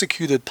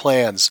executed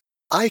plans.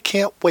 I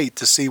can't wait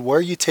to see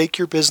where you take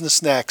your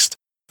business next.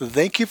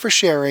 Thank you for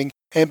sharing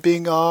and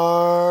being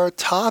our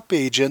top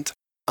agent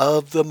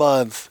of the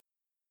month.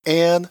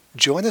 And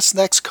join us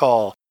next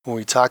call when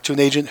we talk to an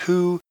agent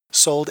who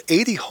sold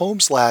 80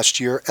 homes last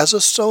year as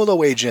a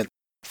solo agent.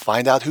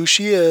 Find out who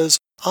she is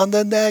on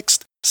the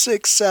next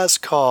Success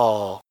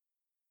Call.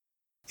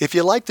 If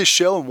you like the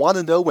show and want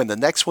to know when the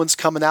next one's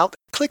coming out,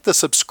 click the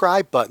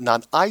subscribe button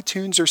on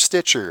iTunes or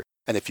Stitcher.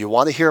 And if you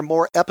want to hear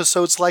more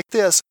episodes like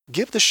this,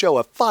 give the show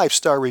a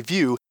 5-star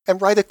review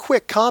and write a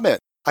quick comment.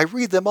 I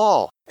read them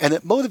all, and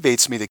it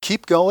motivates me to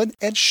keep going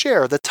and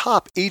share the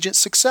top agent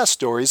success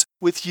stories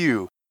with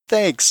you.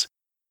 Thanks.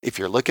 If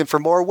you're looking for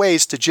more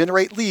ways to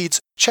generate leads,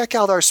 check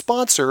out our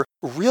sponsor,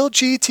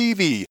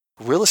 RealGTV,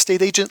 Real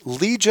Estate Agent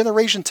Lead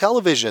Generation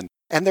Television,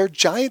 and their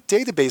giant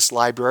database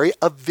library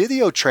of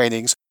video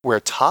trainings where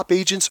top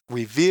agents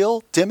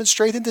reveal,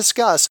 demonstrate, and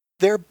discuss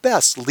their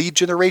best lead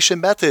generation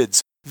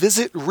methods.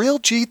 Visit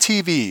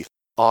RealGTV,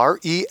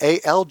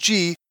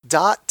 REALG.TV.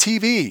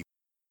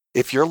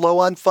 If you're low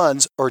on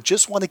funds or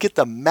just want to get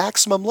the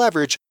maximum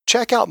leverage,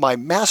 check out my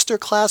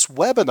masterclass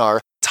webinar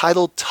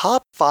titled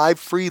Top 5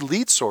 Free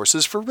Lead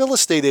Sources for Real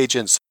Estate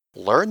Agents.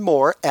 Learn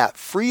more at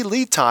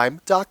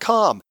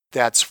freeleadtime.com.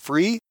 That's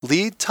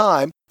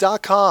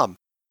freeleadtime.com.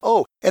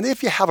 Oh, and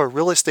if you have a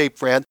real estate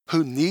friend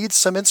who needs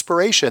some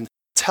inspiration,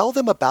 tell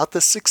them about the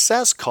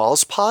Success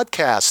Calls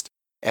podcast.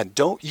 And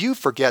don't you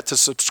forget to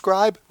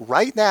subscribe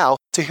right now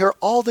to hear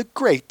all the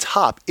great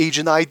top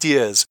agent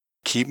ideas.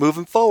 Keep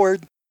moving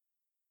forward.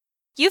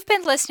 You've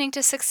been listening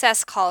to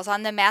Success Calls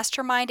on the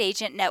Mastermind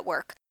Agent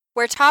Network,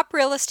 where top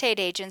real estate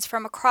agents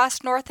from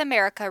across North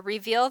America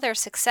reveal their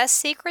success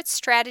secrets,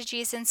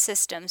 strategies, and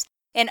systems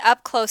in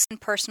up-close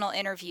and personal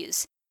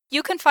interviews.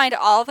 You can find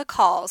all the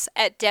calls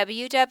at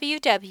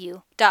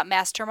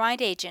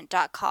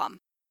www.mastermindagent.com.